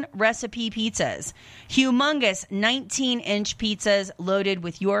Manhattan recipe pizzas. Humongous 19-inch pizzas loaded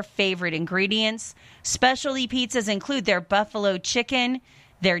with your favorite ingredients. Specialty pizzas include their buffalo chicken,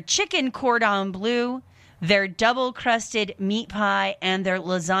 their chicken cordon bleu, their double-crusted meat pie, and their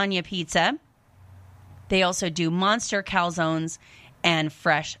lasagna pizza. They also do monster calzones and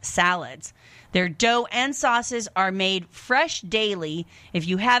fresh salads. Their dough and sauces are made fresh daily. If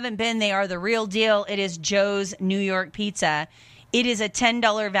you haven't been, they are the real deal. It is Joe's New York Pizza. It is a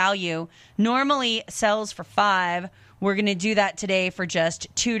 $10 value. Normally sells for $5. We're going to do that today for just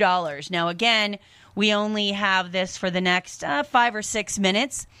 $2. Now, again, we only have this for the next 5 or 6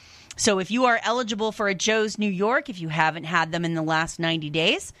 minutes. So if you are eligible for a Joe's New York, if you haven't had them in the last 90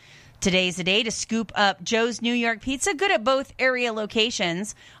 days, today's the day to scoop up Joe's New York Pizza. Good at both area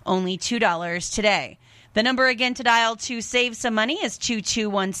locations. Only $2 today. The number again to dial to save some money is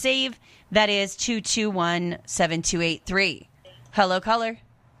 221-SAVE. That is 221-7283. Hello, caller.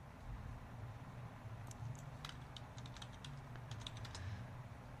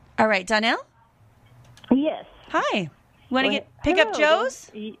 All right, Donnell? Yes. Hi. Want to pick up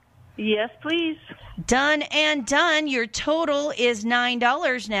Joe's? Yes, please. Done and done. Your total is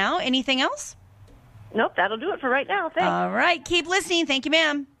 $9 now. Anything else? Nope, that'll do it for right now. Thanks. All right. Keep listening. Thank you,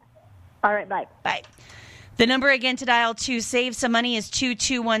 ma'am. All right, bye. Bye. The number again to dial to save some money is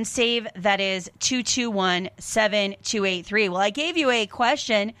 221-SAVE. That is 221-7283. Well, I gave you a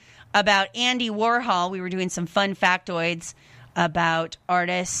question about Andy Warhol. We were doing some fun factoids about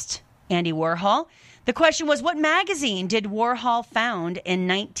artist Andy Warhol. The question was, what magazine did Warhol found in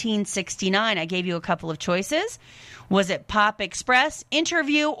 1969? I gave you a couple of choices. Was it Pop Express,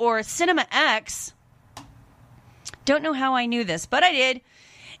 Interview, or Cinema X? Don't know how I knew this, but I did.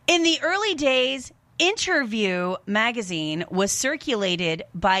 In the early days, Interview magazine was circulated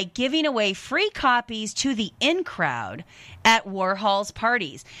by giving away free copies to the in crowd at Warhol's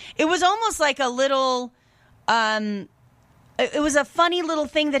parties. It was almost like a little, it was a funny little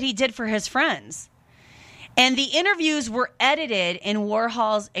thing that he did for his friends. And the interviews were edited in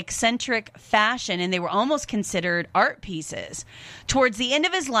Warhol's eccentric fashion, and they were almost considered art pieces. Towards the end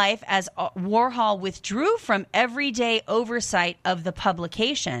of his life, as Warhol withdrew from everyday oversight of the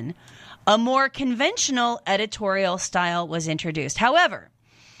publication, a more conventional editorial style was introduced. However,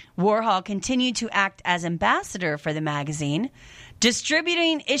 Warhol continued to act as ambassador for the magazine,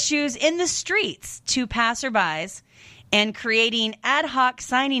 distributing issues in the streets to passerbys and creating ad hoc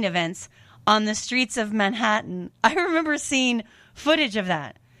signing events on the streets of Manhattan. I remember seeing footage of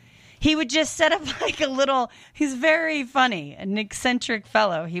that. He would just set up like a little, he's very funny, an eccentric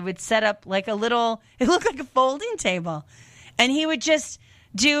fellow. He would set up like a little, it looked like a folding table. And he would just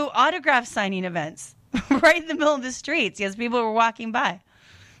do autograph signing events right in the middle of the streets as people were walking by.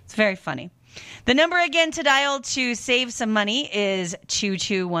 It's very funny. The number again to dial to save some money is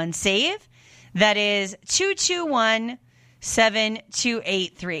 221-SAVE. That is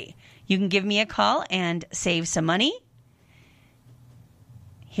 221-7283. You can give me a call and save some money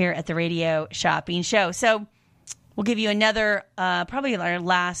here at the Radio Shopping Show. So we'll give you another, probably our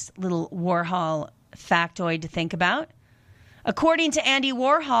last little Warhol factoid to think about. According to Andy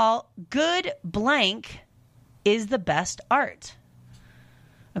Warhol, good blank is the best art.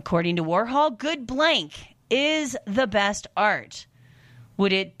 According to Warhol, good blank is the best art.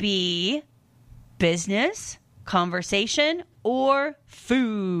 Would it be business, conversation, or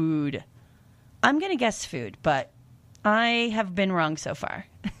food? I'm going to guess food, but I have been wrong so far.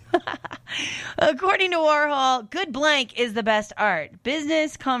 According to Warhol, good blank is the best art.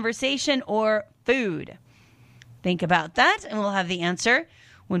 Business, conversation, or food. Think about that, and we'll have the answer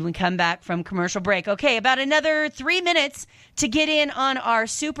when we come back from commercial break. Okay, about another 3 minutes to get in on our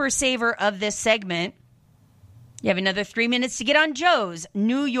super saver of this segment. You have another 3 minutes to get on Joe's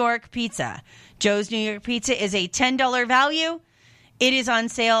New York Pizza. Joe's New York Pizza is a $10 value. It is on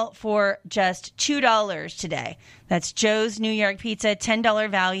sale for just $2 today. That's Joe's New York Pizza, $10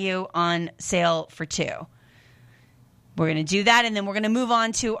 value on sale for $2. We're going to do that, and then we're going to move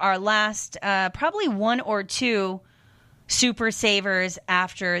on to our last probably 1 or 2 super savers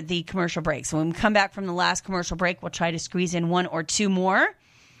after the commercial break. So when we come back from the last commercial break, we'll try to squeeze in 1 or 2 more,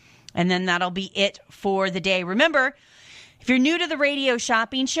 and then that'll be it for the day. Remember, if you're new to the radio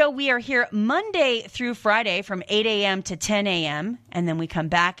shopping show, we are here Monday through Friday from 8 a.m. to 10 a.m., and then we come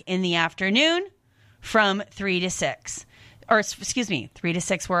back in the afternoon from 3 to 6. Or, excuse me, 3 to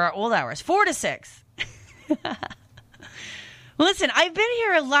 6 were our old hours. 4 to 6. Listen, I've been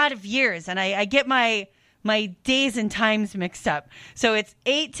here a lot of years, and I get my days and times mixed up. So it's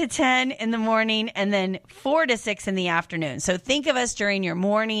 8 to 10 in the morning and then 4 to 6 in the afternoon. So think of us during your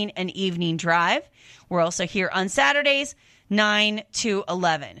morning and evening drive. We're also here on Saturdays, 9 to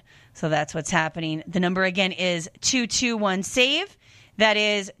 11. So that's what's happening. The number again is 221-SAVE. That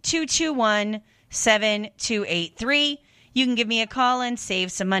is 221-7283. You can give me a call and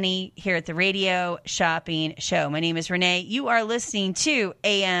save some money here at the Radio Shopping Show. My name is Renee. You are listening to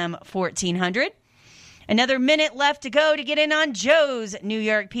AM 1400. Another minute left to go to get in on Joe's New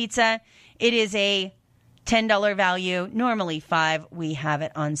York Pizza. It is a $10 value, normally $5. We have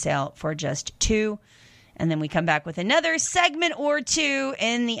it on sale for just $2. And then we come back with another segment or 2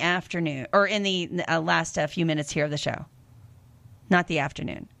 in the afternoon, or in the last few minutes here of the show. Not the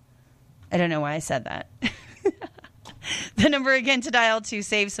afternoon. I don't know why I said that. The number again to dial to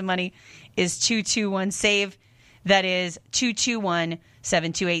save some money is 221-SAVE. That is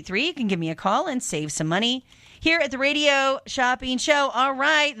 221-7283. You can give me a call and save some money here at the Radio Shopping Show. All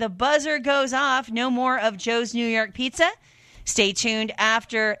right, the buzzer goes off. No more of Joe's New York Pizza. Stay tuned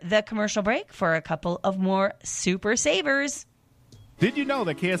after the commercial break for a couple of more super savers. Did you know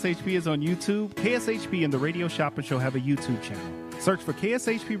that KSHP is on YouTube? KSHP and the Radio Shopping Show have a YouTube channel. Search for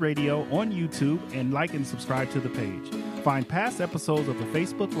KSHP Radio on YouTube and like and subscribe to the page. Find past episodes of the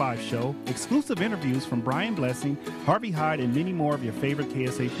Facebook Live show, exclusive interviews from Brian Blessing, Harvey Hyde, and many more of your favorite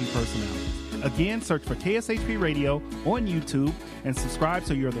KSHP personalities. Again, search for KSHP Radio on YouTube and subscribe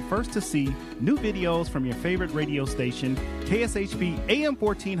so you're the first to see new videos from your favorite radio station, KSHP AM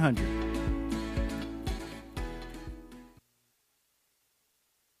 1400.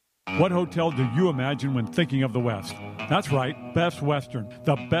 What hotel do you imagine when thinking of the West? That's right, Best Western.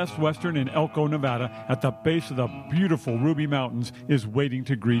 The Best Western in Elko, Nevada, at the base of the beautiful Ruby Mountains, is waiting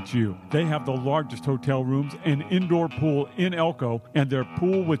to greet you. They have the largest hotel rooms and indoor pool in Elko, and their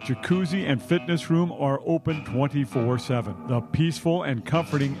pool with jacuzzi and fitness room are open 24/7. The peaceful and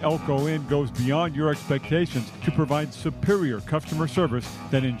comforting Elko Inn goes beyond your expectations to provide superior customer service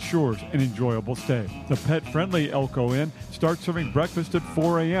that ensures an enjoyable stay. The pet-friendly Elko Inn starts serving breakfast at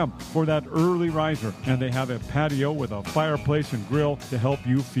 4 a.m. for that early riser, and they have a patio with a fireplace and grill to help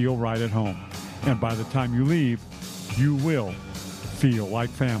you feel right at home. And by the time you leave, you will feel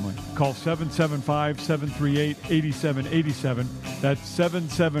like family. Call 775-738-8787. That's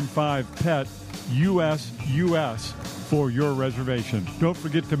 775-PET-US for your reservation. Don't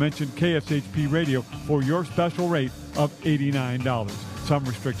forget to mention KSHP Radio for your special rate of $89. Some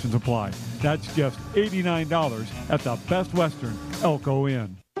restrictions apply. That's just $89 at the Best Western Elko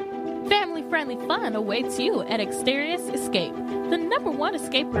Inn. Family-friendly fun awaits you at Exterius Escape. The #1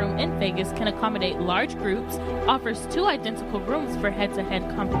 escape room in Vegas can accommodate large groups, offers 2 identical rooms for head-to-head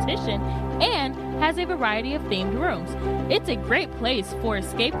competition, and has a variety of themed rooms. It's a great place for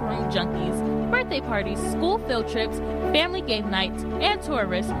escape room junkies, birthday parties, school field trips, family game nights, and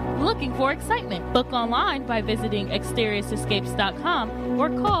tourists looking for excitement. Book online by visiting exteriusescapes.com or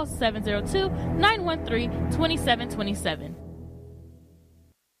call 702-913-2727.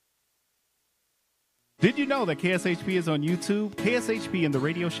 Did you know that KSHP is on YouTube? KSHP and the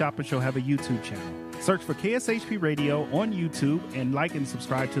Radio Shopping Show have a YouTube channel. Search for KSHP Radio on YouTube and like and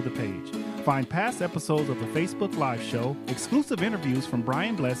subscribe to the page. Find past episodes of the Facebook Live show, exclusive interviews from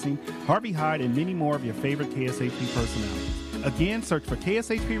Brian Blessing, Harvey Hyde, and many more of your favorite KSHP personalities. Again, search for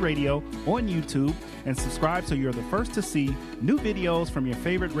KSHP Radio on YouTube and subscribe so you're the first to see new videos from your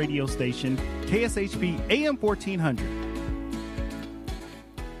favorite radio station, KSHP AM 1400.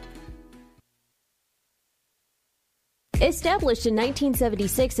 Established in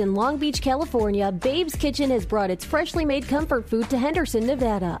 1976 in Long Beach, California, Babe's Kitchen has brought its freshly made comfort food to Henderson,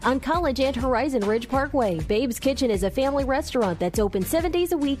 Nevada, on College and Horizon Ridge Parkway. Babe's Kitchen is a family restaurant that's open 7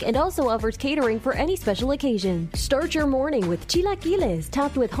 days a week and also offers catering for any special occasion. Start your morning with chilaquiles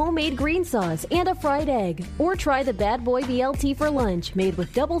topped with homemade green sauce and a fried egg. Or try the Bad Boy BLT for lunch, made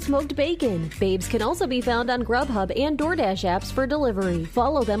with double smoked bacon. Babe's can also be found on Grubhub and DoorDash apps for delivery.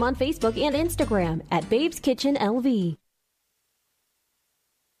 Follow them on Facebook and Instagram at Babe's Kitchen LV.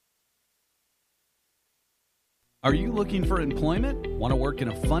 Are you looking for employment? Want to work in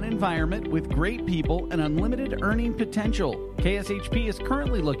a fun environment with great people and unlimited earning potential? KSHP is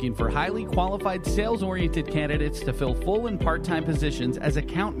currently looking for highly qualified sales-oriented candidates to fill full and part-time positions as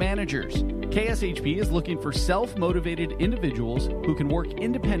account managers. KSHP is looking for self-motivated individuals who can work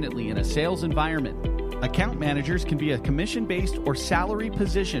independently in a sales environment. Account managers can be a commission-based or salary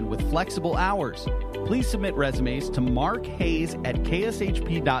position with flexible hours. Please submit resumes to Mark Hayes at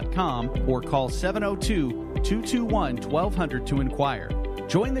kshp.com or call 702-221-1200 to inquire.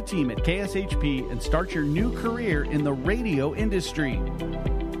 Join the team at KSHP and start your new career in the radio industry.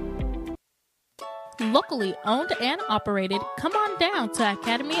 Locally owned and operated, come on down to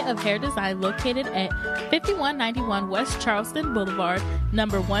Academy of Hair Design located at 5191 West Charleston Boulevard,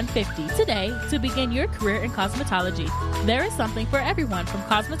 number 150 today to begin your career in cosmetology. There is something for everyone from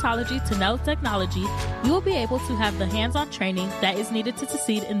cosmetology to nail technology. You will be able to have the hands-on training that is needed to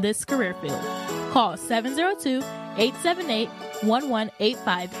succeed in this career field. Call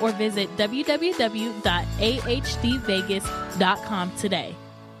 702-878-1185 or visit www.ahdvegas.com today.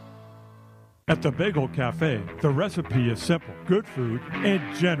 At the Bagel Cafe, the recipe is simple, good food, and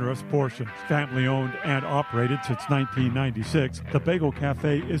generous portions. Family owned and operated since 1996, the Bagel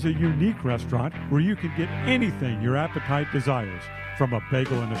Cafe is a unique restaurant where you can get anything your appetite desires. From a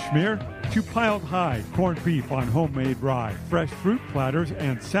bagel and a schmear to piled high corned beef on homemade rye, fresh fruit platters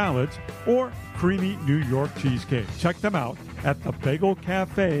and salads, or creamy New York cheesecake. Check them out at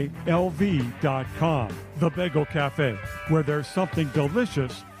thebagelcafelv.com. The Bagel Cafe, where there's something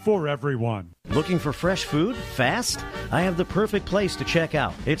delicious for everyone. Looking for fresh food? Fast? I have the perfect place to check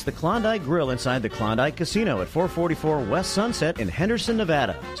out. It's the Klondike Grill inside the Klondike Casino at 444 West Sunset in Henderson,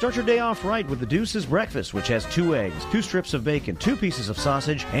 Nevada. Start your day off right with the Deuce's Breakfast, which has 2 eggs, 2 strips of bacon, 2 pieces of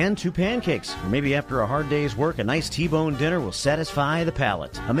sausage, and 2 pancakes. Or maybe after a hard day's work, a nice T-bone dinner will satisfy the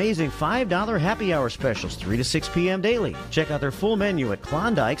palate. Amazing $5 happy hour specials, 3 to 6 p.m. daily. Check out their full menu at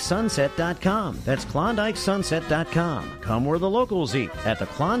KlondikeSunset.com. That's KlondikeSunset.com. Come where the locals eat at the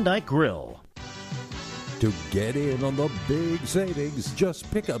Klondike Grill. To get in on the big savings,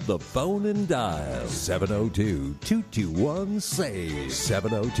 just pick up the phone and dial 702-221-SAVE,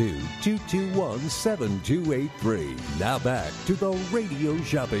 702-221-7283. Now back to the Radio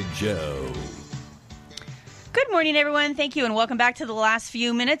Shopping Show. Good morning, everyone. Thank you, and welcome back to the last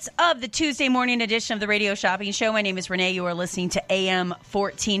few minutes of the Tuesday morning edition of the Radio Shopping Show. My name is Renee. You are listening to AM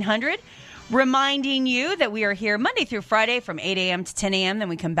 1400. Reminding you that we are here Monday through Friday from 8 a.m. to 10 a.m. Then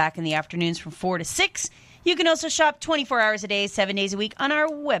we come back in the afternoons from 4 to 6. You can also shop 24 hours a day, 7 days a week on our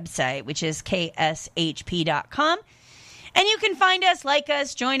website, which is kshp.com. And you can find us, like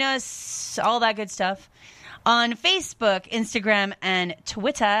us, join us, all that good stuff on Facebook, Instagram, and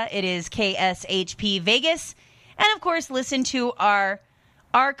Twitter. It is KSHP Vegas. And, of course, listen to our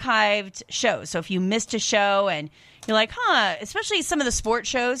archived shows. So if you missed a show and you're like, especially some of the sports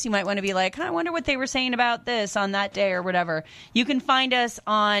shows, you might want to be like, I wonder what they were saying about this on that day or whatever. You can find us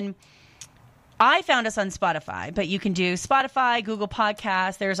on, I found us on Spotify, but you can do Spotify, Google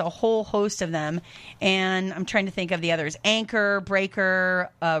Podcasts. There's a whole host of them. And I'm trying to think of the others. Anchor, Breaker,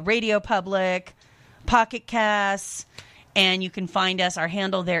 Radio Public, Pocket Casts. And you can find us. Our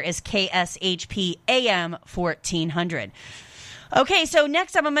handle there is KSHP AM 1400. Okay, so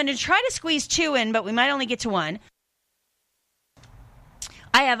next up, I'm going to try to squeeze 2 in, but we might only get to 1.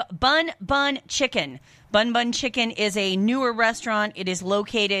 I have Bun Bun Chicken. Bun Bun Chicken is a newer restaurant. It is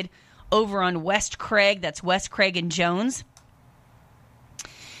located over on West Craig. That's West Craig and Jones.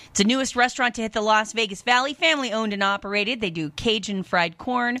 It's the newest restaurant to hit the Las Vegas Valley. Family owned and operated. They do Cajun fried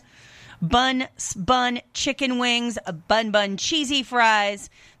corn, bun chicken wings, bun cheesy fries.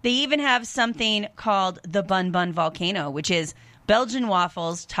 They even have something called the Bun Bun Volcano, which is Belgian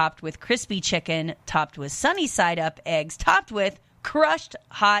waffles topped with crispy chicken, topped with sunny side up eggs, topped with crushed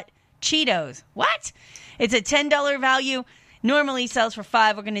hot Cheetos. What? It's a $10 value. Normally sells for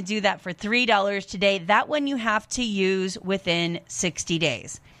 $5. We're going to do that for $3 today. That one you have to use within 60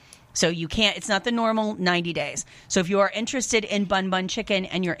 days. So you can't, it's not the normal 90 days. So if you are interested in Bun Bun Chicken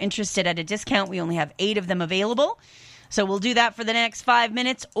and you're interested at a discount, we only have 8 of them available. So we'll do that for the next 5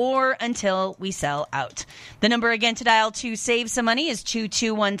 minutes or until we sell out. The number again to dial to save some money is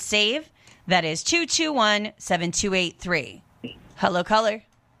 221-SAVE. That is 221-7283. Hello, caller.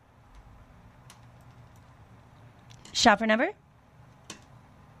 Shopper number?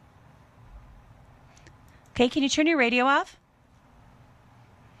 Okay, can you turn your radio off?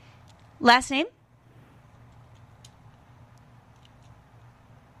 Last name?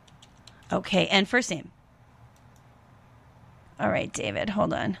 Okay, and first name? All right, David,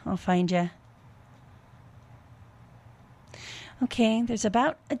 hold on. I'll find you. Okay, there's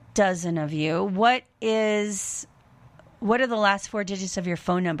about a dozen of you. What are the last 4 digits of your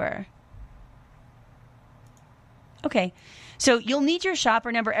phone number? Okay, so you'll need your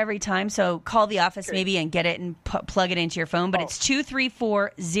shopper number every time, so call the office maybe and get it and plug it into your phone, but it's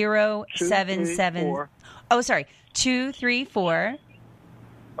 234-077. Oh, sorry,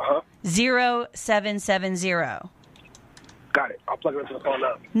 234-0770. Got it. I'll plug it into the phone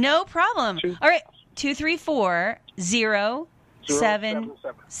now. No problem. All right,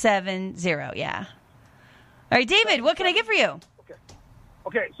 234-0770. Yeah. All right, David, what can I get for you?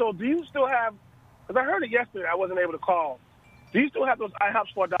 Okay, so do you still have, because I heard it yesterday, I wasn't able to call. Do you still have those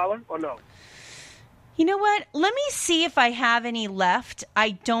IHOPs for $1 or no? You know what? Let me see if I have any left.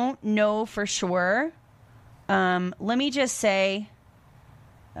 I don't know for sure. Let me just say,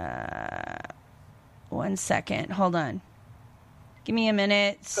 1 second. Hold on. Give me a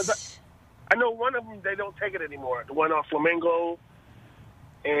minute. I know one of them, they don't take it anymore. The one on Flamingo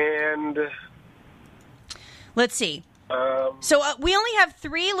and... Let's see. So we only have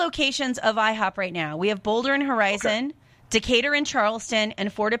 3 locations of IHOP right now. We have Boulder and Horizon, Decatur and Charleston,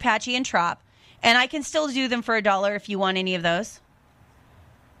 and Fort Apache and Trop. And I can still do them for $1 if you want any of those.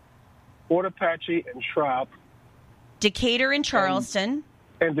 Fort Apache and Trop. Decatur and Charleston.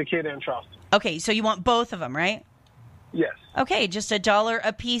 And Decatur and Charleston. Okay, so you want both of them, right? Yes. Okay, just $1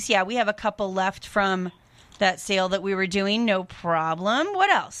 a piece. Yeah, we have a couple left from that sale that we were doing. No problem. What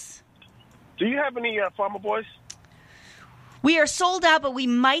else? Do you have any Farmer Boys? We are sold out, but we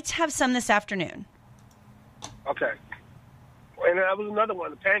might have some this afternoon. Okay. And that was another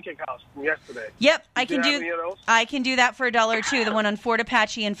one, the Pancake House from yesterday. Yep, I can do that for $1 too. The one on Fort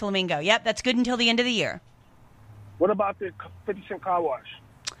Apache and Flamingo. Yep, that's good until the end of the year. What about the 50-cent car wash?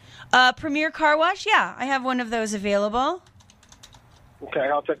 Premier Car Wash, yeah, I have one of those available. Okay,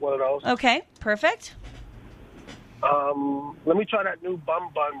 I'll take one of those. Okay, perfect. Let me try that new bun,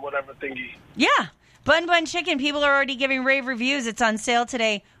 whatever thingy. Yeah, Bun Chicken. People are already giving rave reviews. It's on sale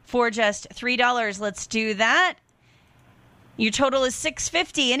today for just $3. Let's do that. Your total is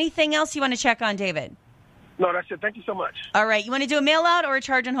 $6.50. Anything else you want to check on, David? No, that's it. Thank you so much. All right, you want to do a mail out or a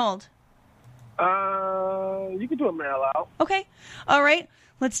charge and hold? You can do a mail out. Okay. All right.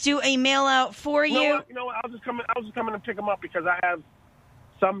 Let's do a mail out for you. You know what? I was just coming to pick them up because I have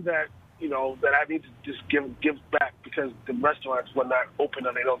some that that I need to just give back because the restaurants were not open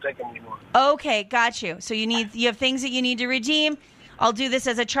and they don't take them anymore. Okay, got you. So you have things that you need to redeem. I'll do this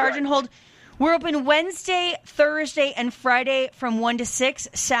as a charge and hold. We're open Wednesday, Thursday, and Friday from 1 to 6.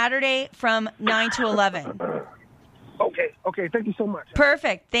 Saturday from 9 to 11. Okay. Thank you so much.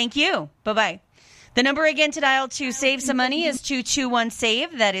 Perfect. Thank you. Bye-bye. The number again to dial to save some money is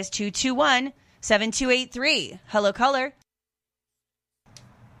 221-SAVE. That is 221-7283. Hello, caller.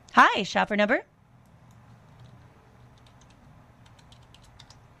 Hi, shopper number.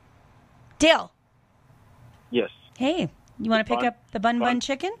 Dale. Yes. Hey, you want to pick up the Bun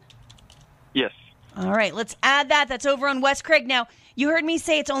Chicken? Yes. All right, let's add that. That's over on West Craig. Now, you heard me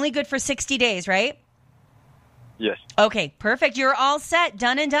say it's only good for 60 days, right? Yes. Okay, perfect. You're all set.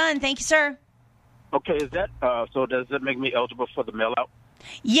 Done and done. Thank you, sir. Okay, is that so does that make me eligible for the mail out?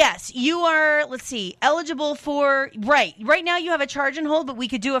 Yes, you are, let's see, eligible for, right now you have a charge and hold, but we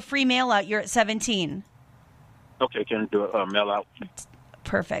could do a free mail out. You're at 17. Okay, can you do a mail out?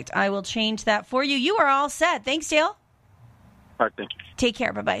 Perfect. I will change that for you. You are all set. Thanks, Dale. All right, thank you. Take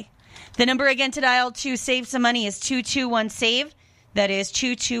care. Bye-bye. The number again to dial to save some money is 221-SAVE. That is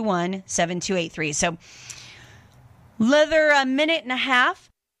 221-7283. So, another minute and a half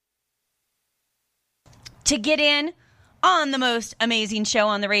to get in on the most amazing show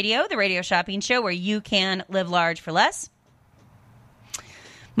on the Radio Shopping Show, where you can live large for less.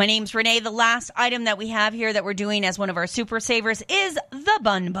 My name's Renee. The last item that we have here that we're doing as one of our super savers is the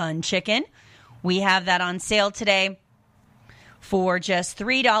Bun Chicken. We have that on sale today for just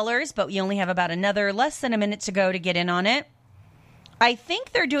 $3, but we only have about less than a minute to go to get in on it. I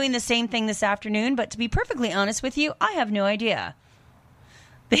think they're doing the same thing this afternoon, but to be perfectly honest with you, I have no idea.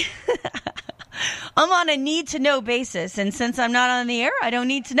 I'm on a need-to-know basis, and since I'm not on the air, I don't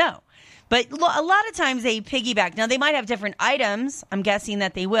need to know. But a lot of times they piggyback. Now, they might have different items. I'm guessing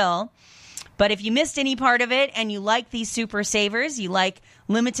that they will. But if you missed any part of it and you like these super savers, you like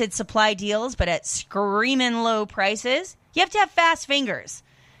limited supply deals, but at screaming low prices, you have to have fast fingers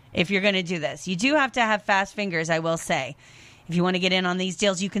if you're going to do this. You do have to have fast fingers, I will say. If you want to get in on these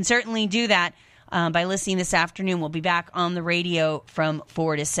deals, you can certainly do that by listening this afternoon. We'll be back on the radio from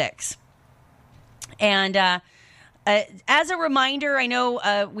 4 to 6. And as a reminder, I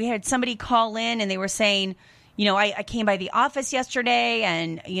know we had somebody call in and they were saying, you know, I came by the office yesterday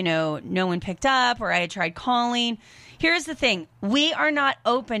and, you know, no one picked up, or I had tried calling. Here's the thing. We are not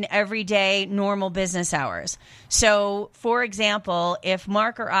open every day, normal business hours. So, for example, if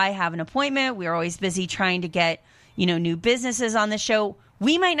Mark or I have an appointment, we're always busy trying to get, you know, new businesses on the show.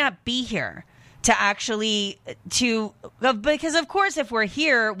 We might not be here because of course, if we're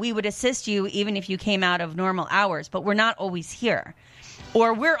here, we would assist you even if you came out of normal hours, but we're not always here,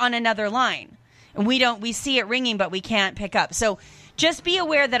 or we're on another line and we see it ringing, but we can't pick up. So just be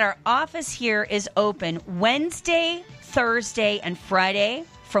aware that our office here is open Wednesday, Thursday, and Friday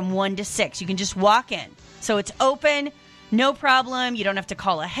from 1 to 6. You can just walk in. So it's open, no problem. You don't have to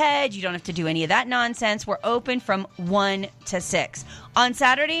call ahead. You don't have to do any of that nonsense. We're open from 1 to 6. On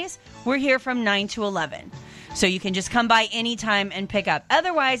Saturdays, we're here from 9 to 11. So you can just come by anytime and pick up.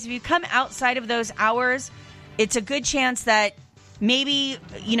 Otherwise, if you come outside of those hours, it's a good chance that maybe,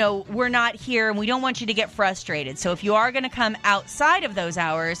 you know, we're not here and we don't want you to get frustrated. So if you are going to come outside of those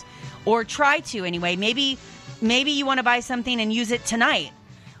hours, or try to anyway, maybe you want to buy something and use it tonight.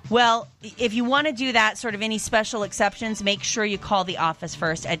 Well, if you want to do that, sort of any special exceptions, make sure you call the office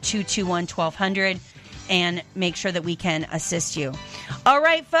first at 221-1200 and make sure that we can assist you. All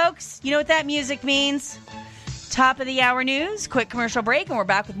right, folks, you know what that music means. Top of the hour news, quick commercial break, and we're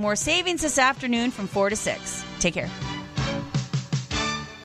back with more savings this afternoon from 4 to 6. Take care.